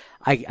before.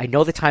 I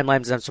know the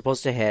timelines I'm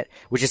supposed to hit.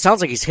 Which it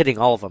sounds like he's hitting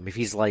all of them. If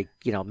he's like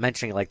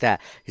mentioning it like that,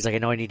 he's like, I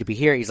know I need to be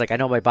here. He's like, I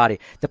know my body.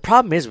 The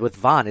problem is with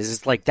Von is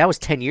it's like that was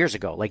 10 years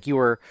ago. Like you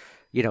were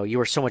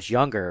so much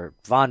younger.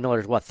 Von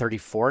Miller's what,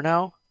 34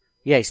 now?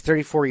 Yeah, he's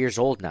 34 years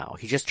old now.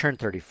 He just turned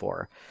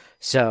 34.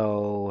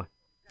 So,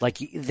 like,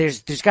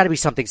 there's got to be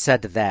something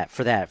said to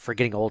for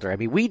getting older. I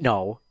mean, we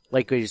know,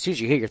 like, as soon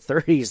as you hit your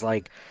 30s,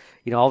 like,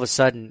 all of a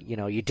sudden,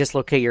 you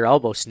dislocate your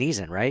elbow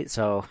sneezing, right?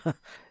 So,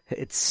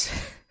 it's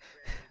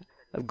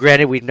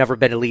Granted, we've never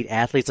been elite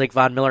athletes like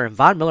Von Miller, and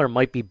Von Miller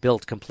might be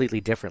built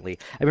completely differently.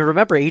 I mean,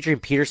 remember Adrian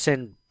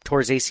Peterson tore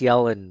his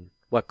ACL in,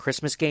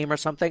 Christmas game or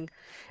something?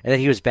 And then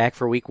he was back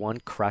for week 1,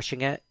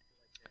 crushing it.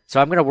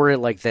 So I'm going to word it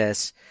like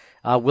this.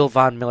 Will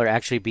Von Miller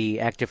actually be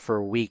active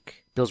for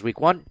Bills week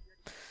 1?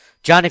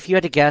 John, if you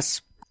had to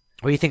guess,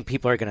 what do you think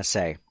people are going to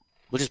say?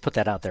 We'll just put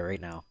that out there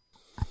right now.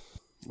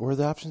 What are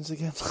the options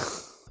again?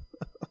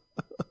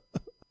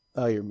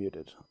 Oh, you're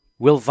muted.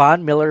 Will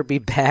Von Miller be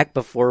back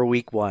before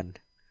week 1?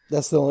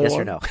 That's the only one? Yes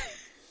or no?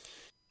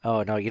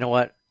 Oh, no. You know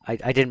what? I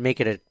didn't make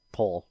it a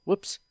poll.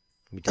 Whoops.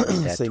 Let me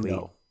delete that say tweet.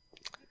 No.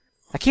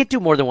 I can't do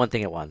more than one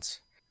thing at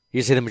once.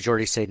 You say the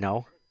majority say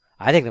no?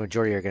 I think the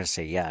majority are going to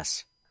say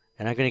yes.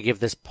 And I'm going to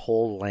give this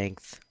poll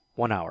length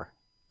 1 hour.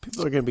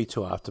 People are going to be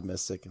too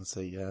optimistic and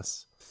say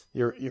yes.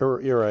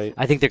 You're right.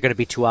 I think they're going to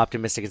be too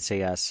optimistic and say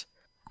yes.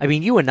 I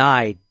mean, you and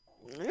I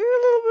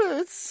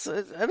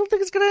don't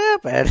think it's going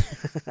to happen.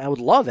 I would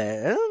love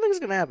it. I don't think it's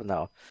going to happen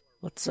though.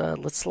 Let's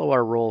slow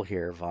our roll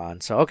here, Vaughn.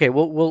 So okay,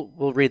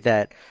 we'll read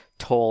that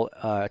poll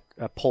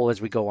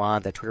as we go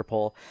on, that Twitter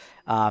poll.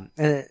 And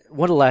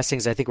one of the last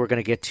things I think we're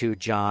going to get to,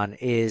 John,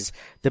 is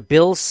the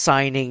Bills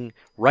signing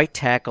right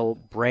tackle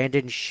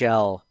Brandon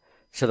Shell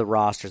to the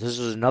roster. This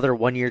was another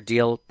 1-year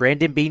deal.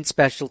 Brandon Bean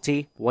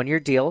specialty, 1-year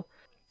deal.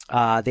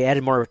 They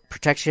added more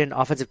protection,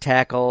 offensive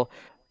tackle.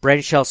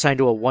 Brandon Shell signed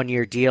to a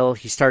 1-year deal.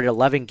 He started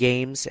 11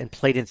 games and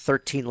played in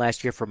 13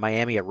 last year for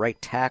Miami at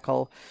right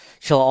tackle.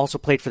 Shell also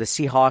played for the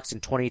Seahawks in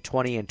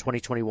 2020 and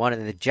 2021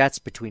 and the Jets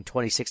between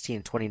 2016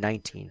 and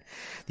 2019.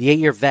 The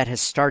 8-year vet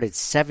has started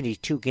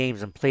 72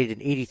 games and played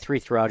in 83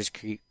 throughout his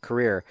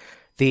career.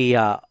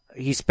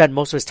 He spent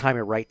most of his time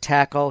at right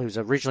tackle. He was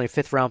originally a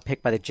 5th-round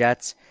pick by the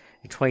Jets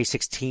in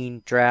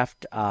 2016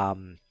 draft at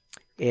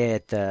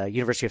the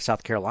University of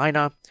South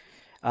Carolina.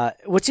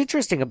 What's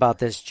interesting about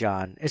this,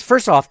 John, is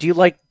first off, do you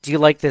like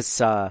this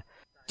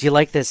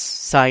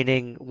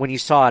signing? When you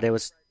saw it,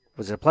 was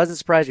it a pleasant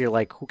surprise? Or you're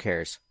like, who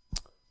cares?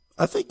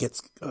 I think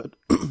it's good.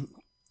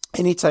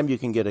 Anytime you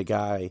can get a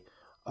guy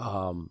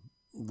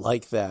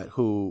like that,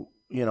 who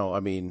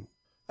I mean,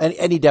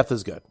 any depth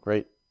is good,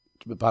 right?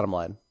 Bottom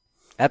line,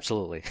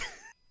 absolutely.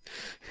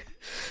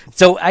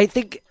 So I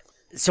think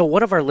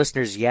one of our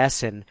listeners,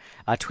 Yasin,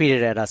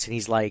 tweeted at us, and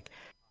he's like,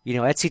 at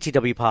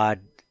CTW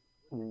Pod,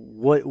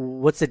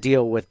 what's the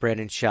deal with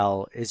Brandon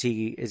Shell? Is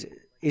he,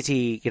 do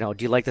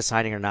you like the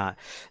signing or not?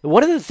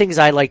 One of the things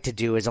I like to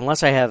do is,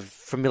 unless I have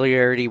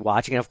familiarity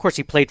watching, and of course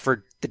he played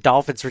for the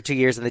Dolphins for 2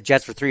 years and the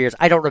Jets for 3 years.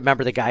 I don't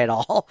remember the guy at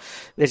all.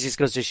 This just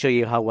goes to show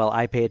you how well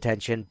I pay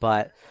attention.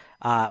 But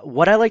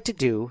what I like to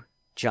do,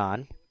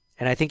 John,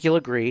 and I think you'll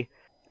agree,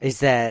 is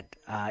that,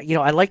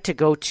 I like to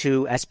go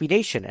to SB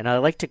Nation, and I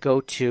like to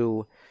go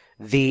to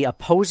the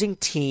opposing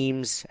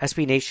team's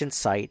SB Nation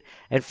site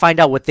and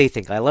find out what they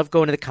think. I love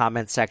going to the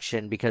comment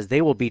section because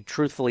they will be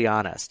truthfully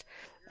honest.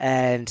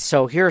 And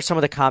so here are some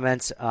of the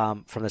comments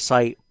from the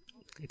site.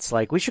 It's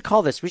like, we should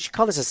call this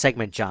a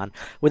segment, John.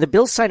 When the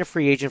Bills sign a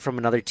free agent from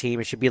another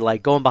team, it should be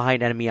like going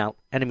behind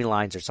enemy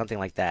lines or something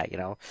like that,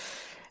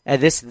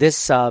 And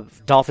this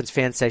Dolphins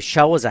fan says,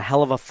 Shell was a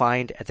hell of a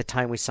find at the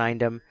time we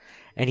signed him,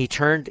 and he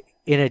turned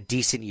in a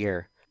decent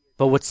year.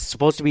 But what's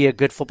supposed to be a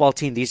good football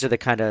team, these are the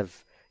kind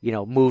of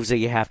moves that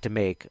you have to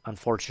make,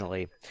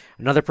 unfortunately.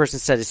 Another person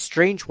said, it's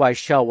strange why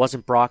Shell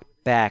wasn't brought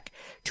back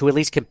to at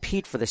least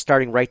compete for the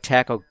starting right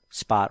tackle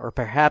spot, or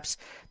perhaps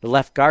the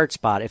left guard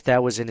spot if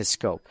that was in his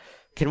scope.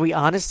 Can we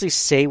honestly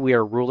say we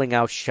are ruling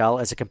out Shell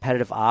as a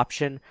competitive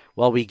option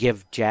while we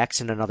give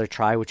Jackson another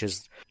try, which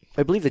is,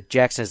 I believe that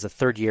Jackson is the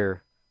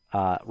 3rd-year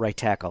right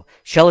tackle.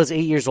 Shell is 8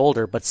 years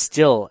older, but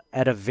still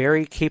at a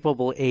very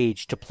capable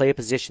age to play a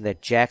position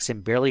that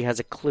Jackson barely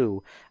has a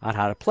clue on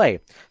how to play.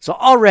 So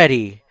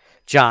already,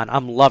 John,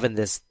 I'm loving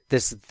this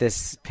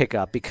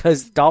pickup,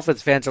 because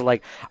Dolphins fans are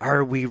like,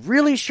 are we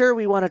really sure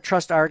we want to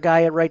trust our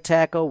guy at right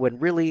tackle when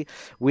really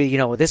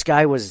this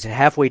guy was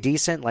halfway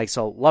decent?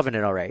 So loving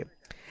it already.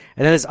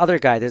 And then this other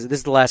guy, this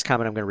is the last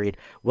comment I'm going to read.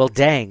 Well,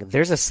 dang,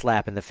 there's a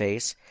slap in the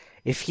face.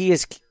 If he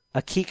is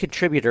a key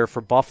contributor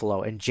for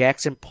Buffalo and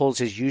Jackson pulls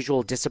his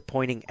usual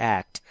disappointing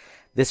act,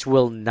 this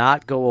will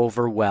not go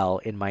over well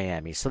in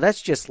Miami. So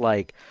that's just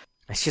like,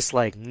 it's just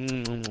it's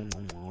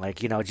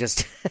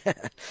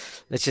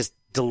just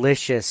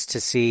delicious to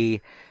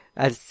see.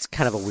 That's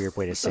kind of a weird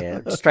way to say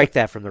it. Strike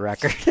that from the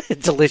record.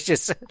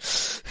 Delicious.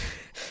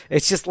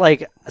 It's just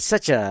like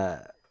such an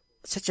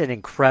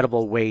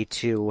incredible way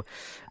to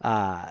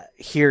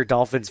hear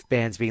Dolphins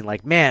fans being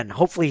like, man,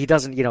 hopefully he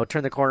doesn't,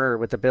 turn the corner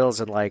with the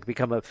Bills and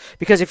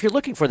because if you're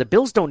looking for, the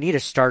Bills don't need a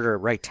starter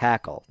at right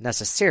tackle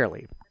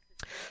necessarily.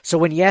 So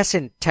when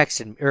Yasin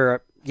texted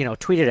or,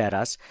 tweeted at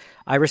us,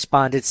 I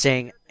responded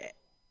saying,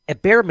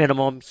 at bare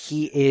minimum,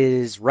 he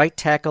is right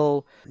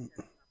tackle.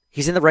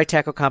 He's in the right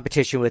tackle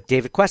competition with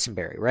David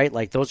Quessenberry,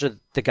 right? Those are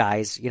the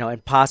guys,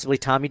 and possibly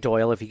Tommy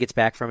Doyle if he gets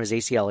back from his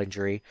ACL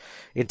injury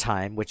in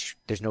time, which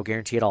there's no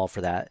guarantee at all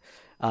for that.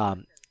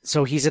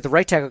 So he's at the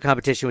right tackle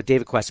competition with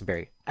David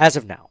Quessenberry as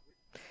of now.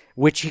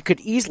 which he could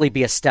easily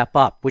be a step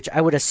up, which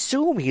I would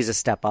assume he's a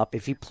step up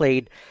if he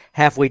played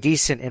halfway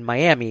decent in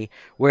Miami,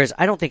 whereas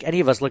I don't think any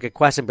of us look at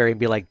Quessenberry and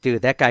be like,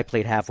 dude, that guy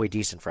played halfway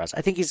decent for us.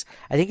 I think it's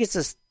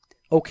just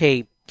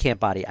okay camp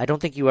body. I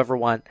don't think you ever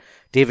want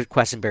David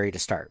Quessenberry to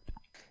start.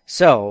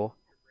 So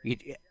you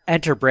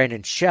enter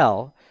Brandon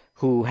Shell,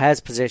 who has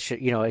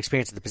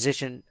experience in the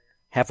position,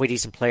 halfway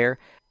decent player.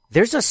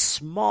 There's a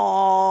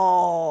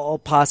small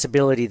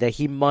possibility that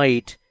he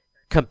might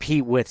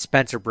compete with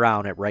Spencer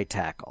Brown at right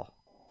tackle.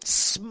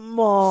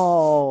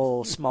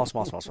 Small.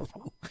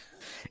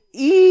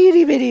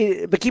 Itty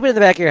bitty, but keep it in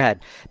the back of your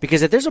head.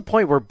 Because if there's a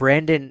point where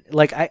Brandon,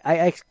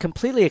 I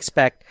completely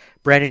expect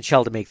Brandon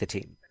Shell to make the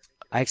team.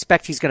 I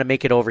expect he's going to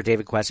make it over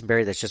David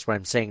Quessenberry. That's just what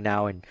I'm saying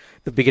now in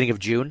the beginning of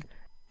June.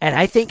 And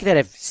I think that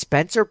if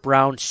Spencer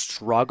Brown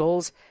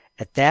struggles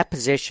at that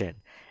position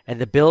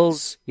and the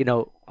Bills,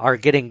 are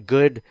getting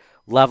good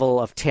level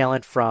of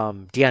talent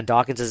from Deion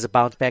Dawkins as a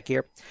bounce back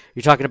year,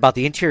 you're talking about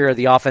the interior of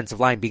the offensive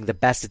line being the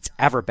best it's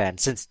ever been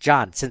since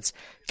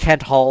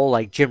Kent Hull,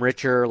 like Jim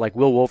Richer, like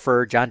Will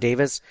Wolford, John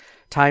Davis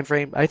time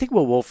frame. I think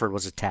Will Wolford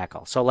was a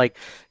tackle. So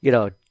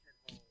you're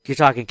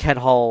talking Kent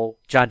Hull,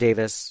 John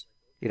Davis,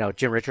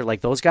 Jim Richer,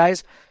 like those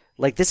guys.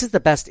 Like, this is the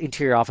best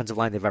interior offensive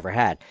line they've ever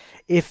had.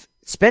 If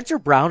Spencer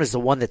Brown is the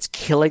one that's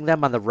killing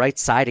them on the right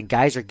side and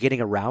guys are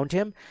getting around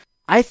him,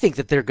 I think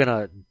that they're going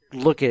to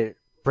look at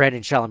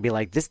Brandon Shell and be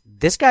like,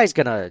 this guy's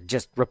going to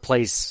just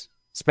replace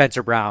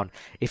Spencer Brown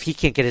if he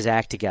can't get his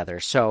act together.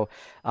 So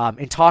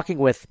in talking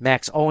with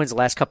Max Owens the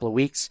last couple of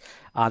weeks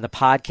on the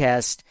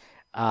podcast,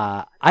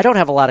 I don't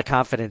have a lot of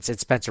confidence in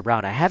Spencer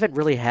Brown. I haven't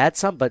really had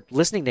some, but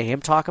listening to him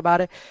talk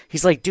about it,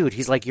 he's like, dude,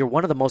 you're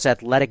one of the most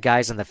athletic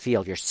guys on the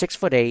field. You're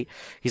 6'8".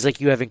 He's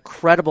like, you have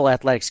incredible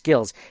athletic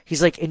skills.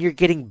 He's like, and you're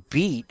getting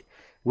beat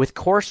with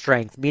core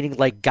strength, meaning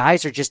like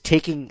guys are just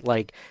taking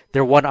like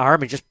their one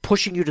arm and just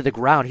pushing you to the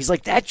ground. He's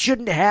like, that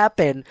shouldn't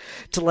happen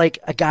to like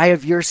a guy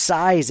of your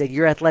size and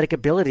your athletic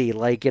ability.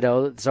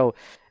 So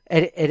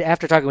and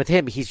after talking with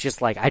him, he's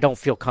just like, I don't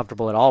feel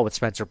comfortable at all with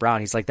Spencer Brown.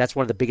 He's like, that's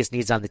one of the biggest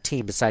needs on the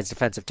team besides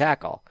defensive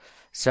tackle.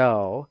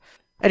 So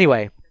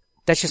anyway,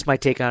 that's just my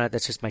take on it.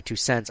 That's just my 2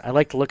 cents. I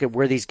like to look at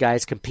where these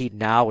guys compete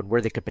now and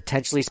where they could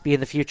potentially be in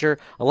the future.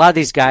 A lot of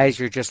these guys,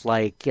 you're just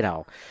like,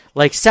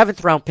 like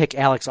 7th round pick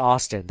Alex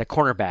Austin, the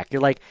cornerback.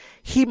 You're like,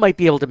 he might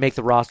be able to make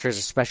the roster as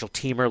a special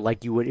teamer.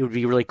 Like it would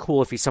be really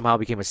cool if he somehow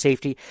became a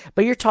safety.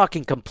 But you're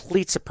talking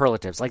complete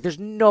superlatives. Like there's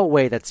no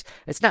way that's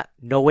not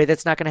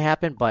going to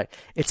happen, but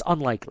it's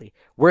unlikely.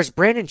 Whereas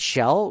Brandon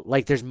Shell,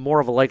 like there's more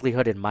of a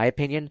likelihood, in my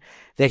opinion,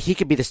 that he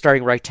could be the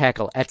starting right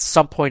tackle at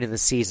some point in the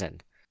season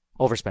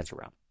over Spencer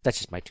Brown. That's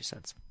just my 2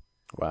 cents.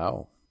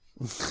 Wow.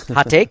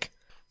 Hot take?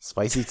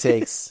 Spicy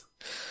takes.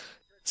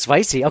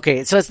 Spicy.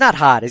 Okay, so it's not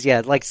hot. It's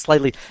like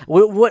slightly.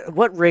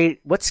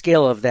 What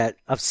scale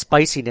of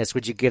spiciness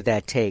would you give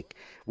that take?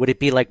 Would it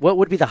be like, what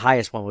would be the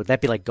highest one? Would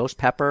that be like Ghost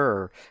Pepper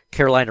or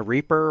Carolina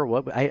Reaper? Or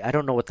what? I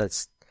don't know what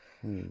that's.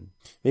 Maybe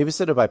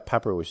instead of by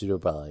pepper, we should do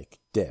it by like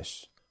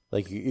dish.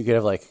 Like you could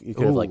have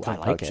kung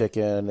pao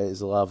chicken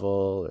is a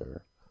level,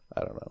 or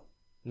I don't know.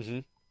 Mm-hmm.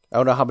 I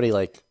don't know how many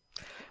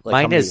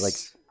mine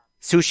is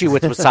sushi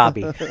with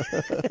wasabi.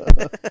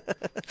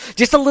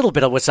 Just a little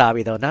bit of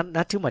wasabi, though.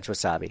 Not too much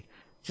wasabi.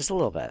 Just a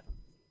little bit.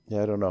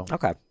 Yeah, I don't know.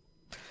 Okay.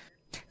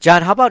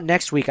 John, how about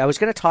next week? I was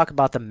going to talk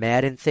about the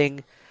Madden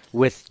thing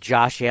with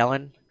Josh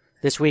Allen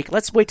this week.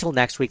 Let's wait till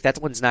next week.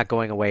 That one's not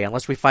going away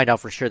unless we find out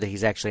for sure that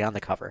he's actually on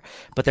the cover.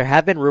 But there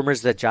have been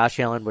rumors that Josh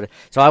Allen would.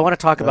 So I want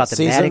to talk about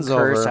the Madden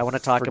curse. Over. I want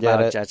to talk Forget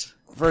about it. Jets.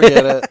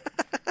 Forget it.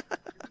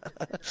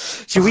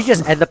 Should we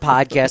just end the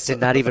podcast and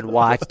not even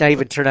watch, not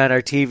even turn on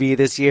our TV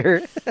this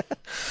year?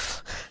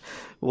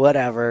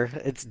 Whatever.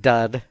 It's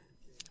done.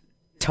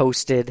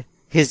 Toasted.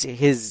 His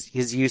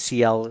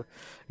UCL,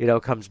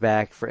 comes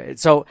back for it.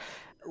 So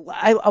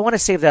I want to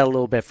save that a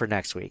little bit for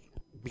next week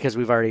because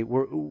we've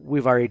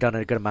already done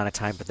a good amount of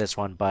time for this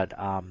one, but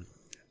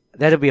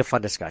that'll be a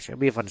fun discussion.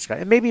 It'll be a fun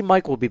discussion. And maybe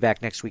Mike will be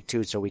back next week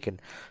too, so we can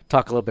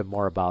talk a little bit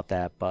more about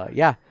that. But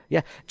yeah.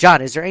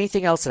 John, is there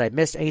anything else that I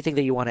missed? Anything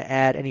that you want to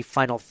add? Any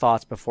final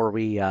thoughts before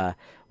we end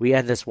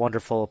this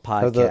wonderful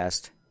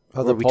podcast?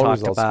 How the poll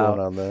results going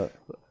on that?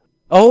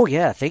 Oh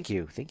yeah, thank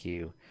you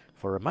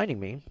for reminding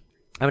me.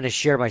 I'm going to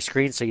share my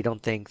screen so you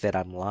don't think that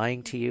I'm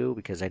lying to you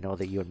because I know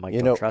that you and Mike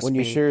don't trust me. When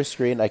you share your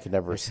screen, I can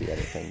never see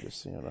anything.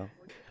 Just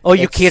Oh,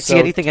 you can't see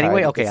anything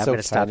anyway? Okay, I'm going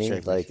to stop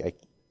sharing.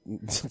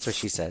 That's what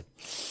she said.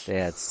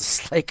 Yeah, it's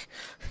just like...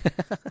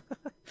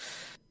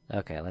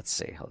 Okay, let's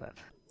see. Hold on.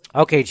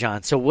 Okay,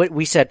 John. So what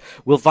we said,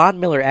 will Von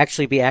Miller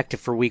actually be active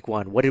for week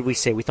 1? What did we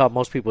say? We thought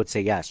most people would say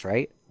yes,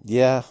 right?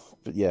 Yeah,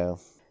 but yeah.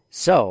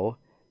 So,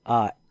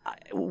 I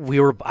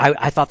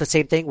thought the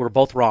same thing. We were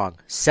both wrong.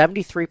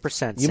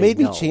 73% You made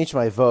me change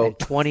my vote. And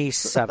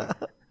 27.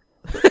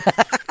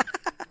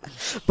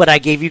 But I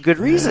gave you good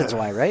reasons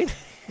why, right?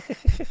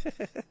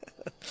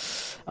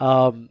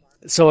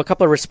 So a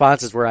couple of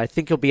responses were, I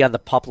think he'll be on the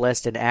PUP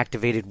list and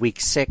activated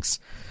week 6.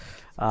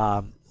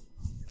 That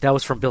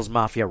was from Bills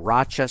Mafia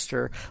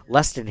Rochester.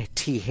 Easton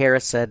T.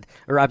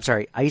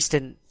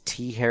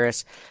 T.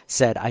 Harris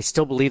said, I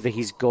still believe that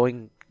he's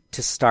going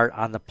to start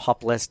on the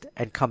PUP list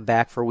and come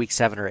back for week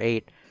 7 or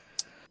 8.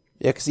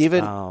 Yeah, because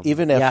even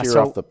after you're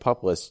off the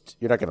PUP list,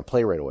 you're not going to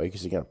play right away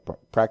because you're going to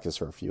practice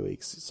for a few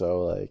weeks.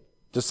 So, like,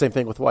 just same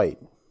thing with White.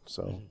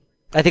 So,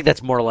 I think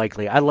that's more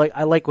likely. I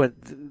like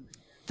when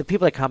the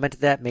people that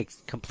commented that make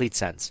complete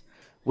sense.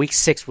 Week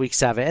 6, week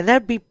 7, and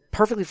that'd be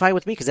perfectly fine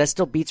with me because that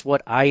still beats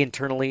what I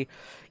internally,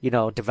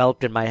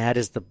 developed in my head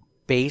as the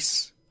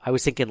base. I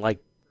was thinking like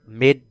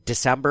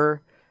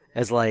mid-December.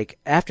 As like,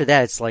 after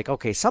that, it's like,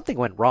 okay, something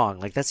went wrong.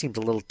 Like, that seems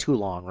a little too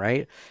long,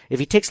 right? If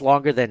he takes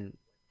longer than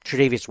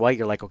Tre'Davious White,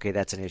 you're like, okay,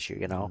 that's an issue,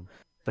 Mm-hmm.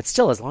 But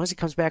still, as long as he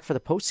comes back for the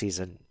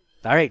postseason.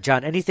 All right,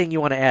 John, anything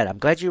you want to add? I'm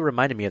glad you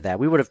reminded me of that.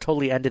 We would have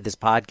totally ended this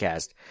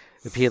podcast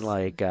with being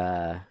like,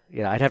 I'd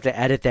have to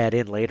edit that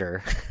in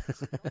later.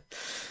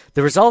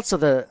 The results of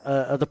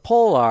the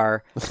poll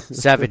are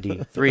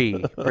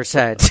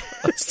 73%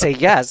 say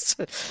yes,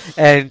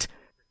 and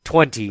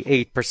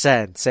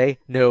 28% say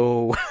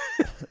no.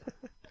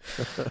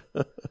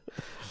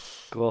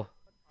 Cool.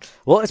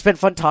 Well, it's been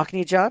fun talking to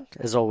you, John,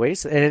 as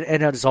always.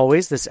 And as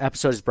always, this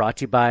episode is brought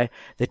to you by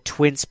the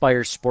Twin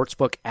Spires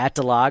Sportsbook at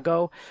Del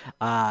Lago.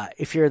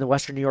 If you're in the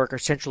Western New York or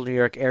Central New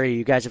York area,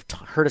 you guys have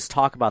heard us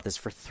talk about this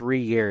for 3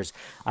 years.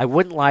 I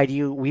wouldn't lie to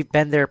you. We've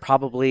been there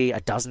probably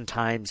a dozen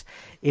times.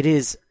 It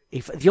is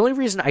the only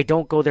reason I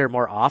don't go there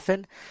more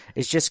often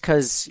is just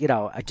because,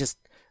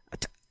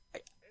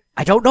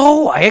 I don't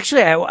know. I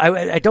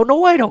don't know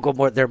why I don't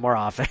go there more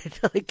often.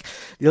 Like,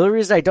 the only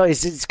reason I don't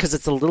is because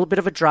it's a little bit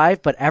of a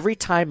drive. But every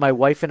time my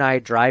wife and I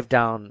drive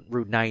down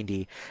Route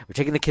 90, we're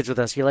taking the kids with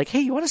us. You're like,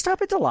 hey, you want to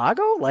stop at Del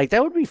Lago? Like,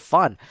 that would be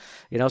fun,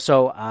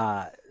 So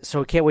I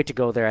can't wait to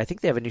go there. I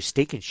think they have a new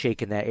Steak and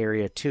Shake in that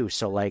area too.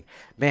 So, like,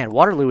 man,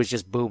 Waterloo is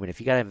just booming. If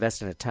you got to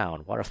invest in a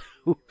town,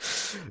 Waterloo,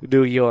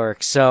 New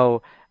York.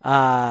 So,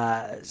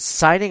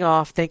 signing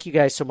off. Thank you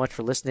guys so much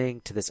for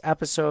listening to this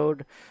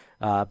episode.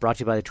 Brought to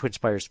you by the Twin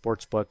Spires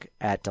Sportsbook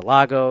at Del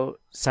Lago.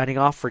 Signing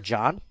off for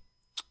John.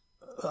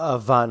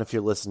 Vaughn, if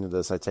you're listening to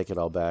this, I take it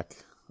all back.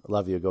 I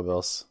love you. Go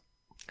Bills.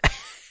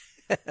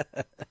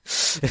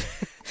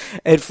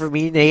 And for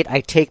me, Nate,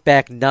 I take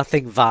back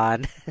nothing,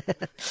 Vaughn.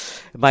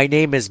 My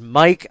name is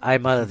Mike.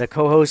 I'm the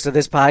co-host of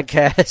this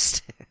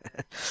podcast.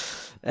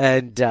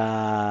 And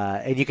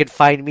you can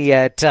find me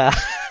at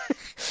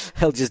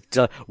I'll just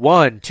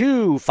 1,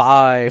 2,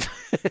 5.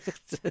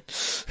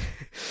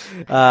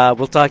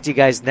 We'll talk to you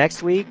guys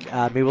next week.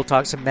 Maybe we'll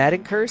talk some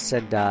Madden curse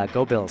and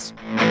go Bills.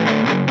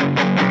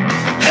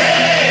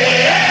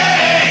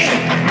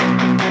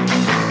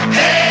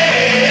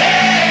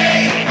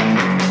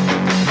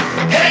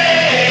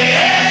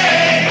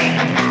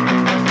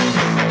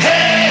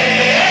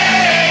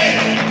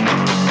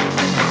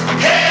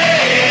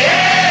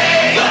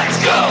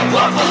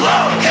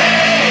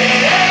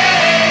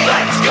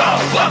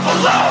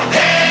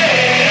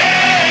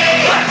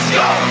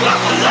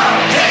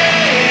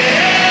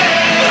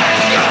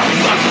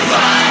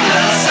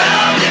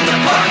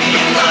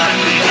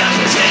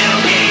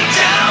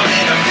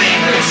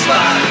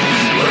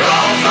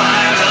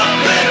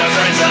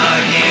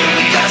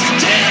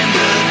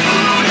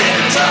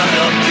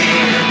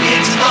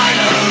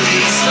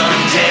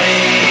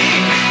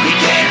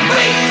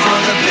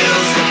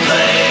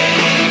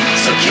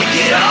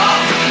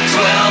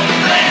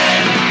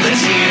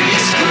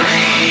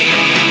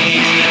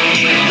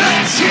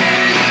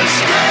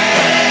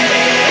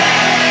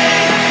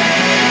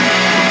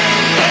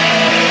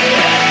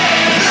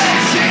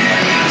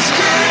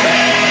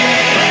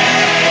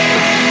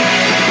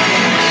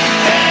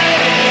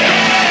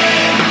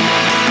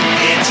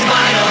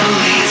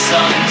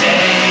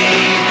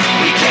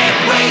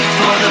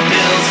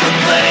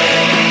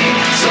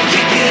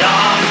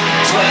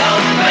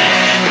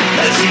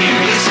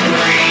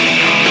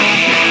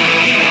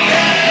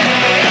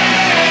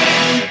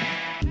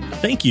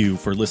 Thank you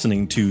for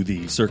listening to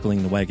the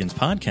Circling the Wagons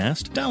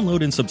podcast.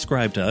 Download and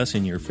subscribe to us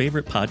in your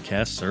favorite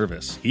podcast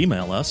service.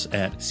 Email us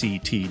at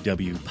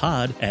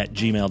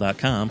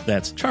ctwpod@gmail.com.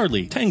 That's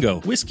Charlie Tango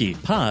Whiskey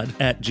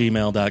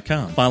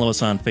Pod@gmail.com. Follow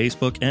us on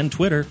Facebook and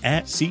Twitter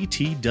at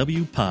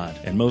CTWPod.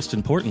 And most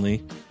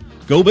importantly,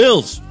 go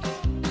Bills!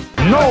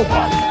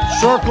 Nobody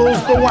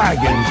circles the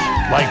wagons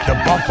like the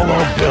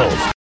Buffalo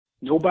Bills.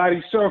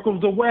 Nobody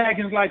circles the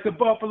wagons like the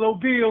Buffalo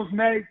Bills,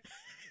 Nate.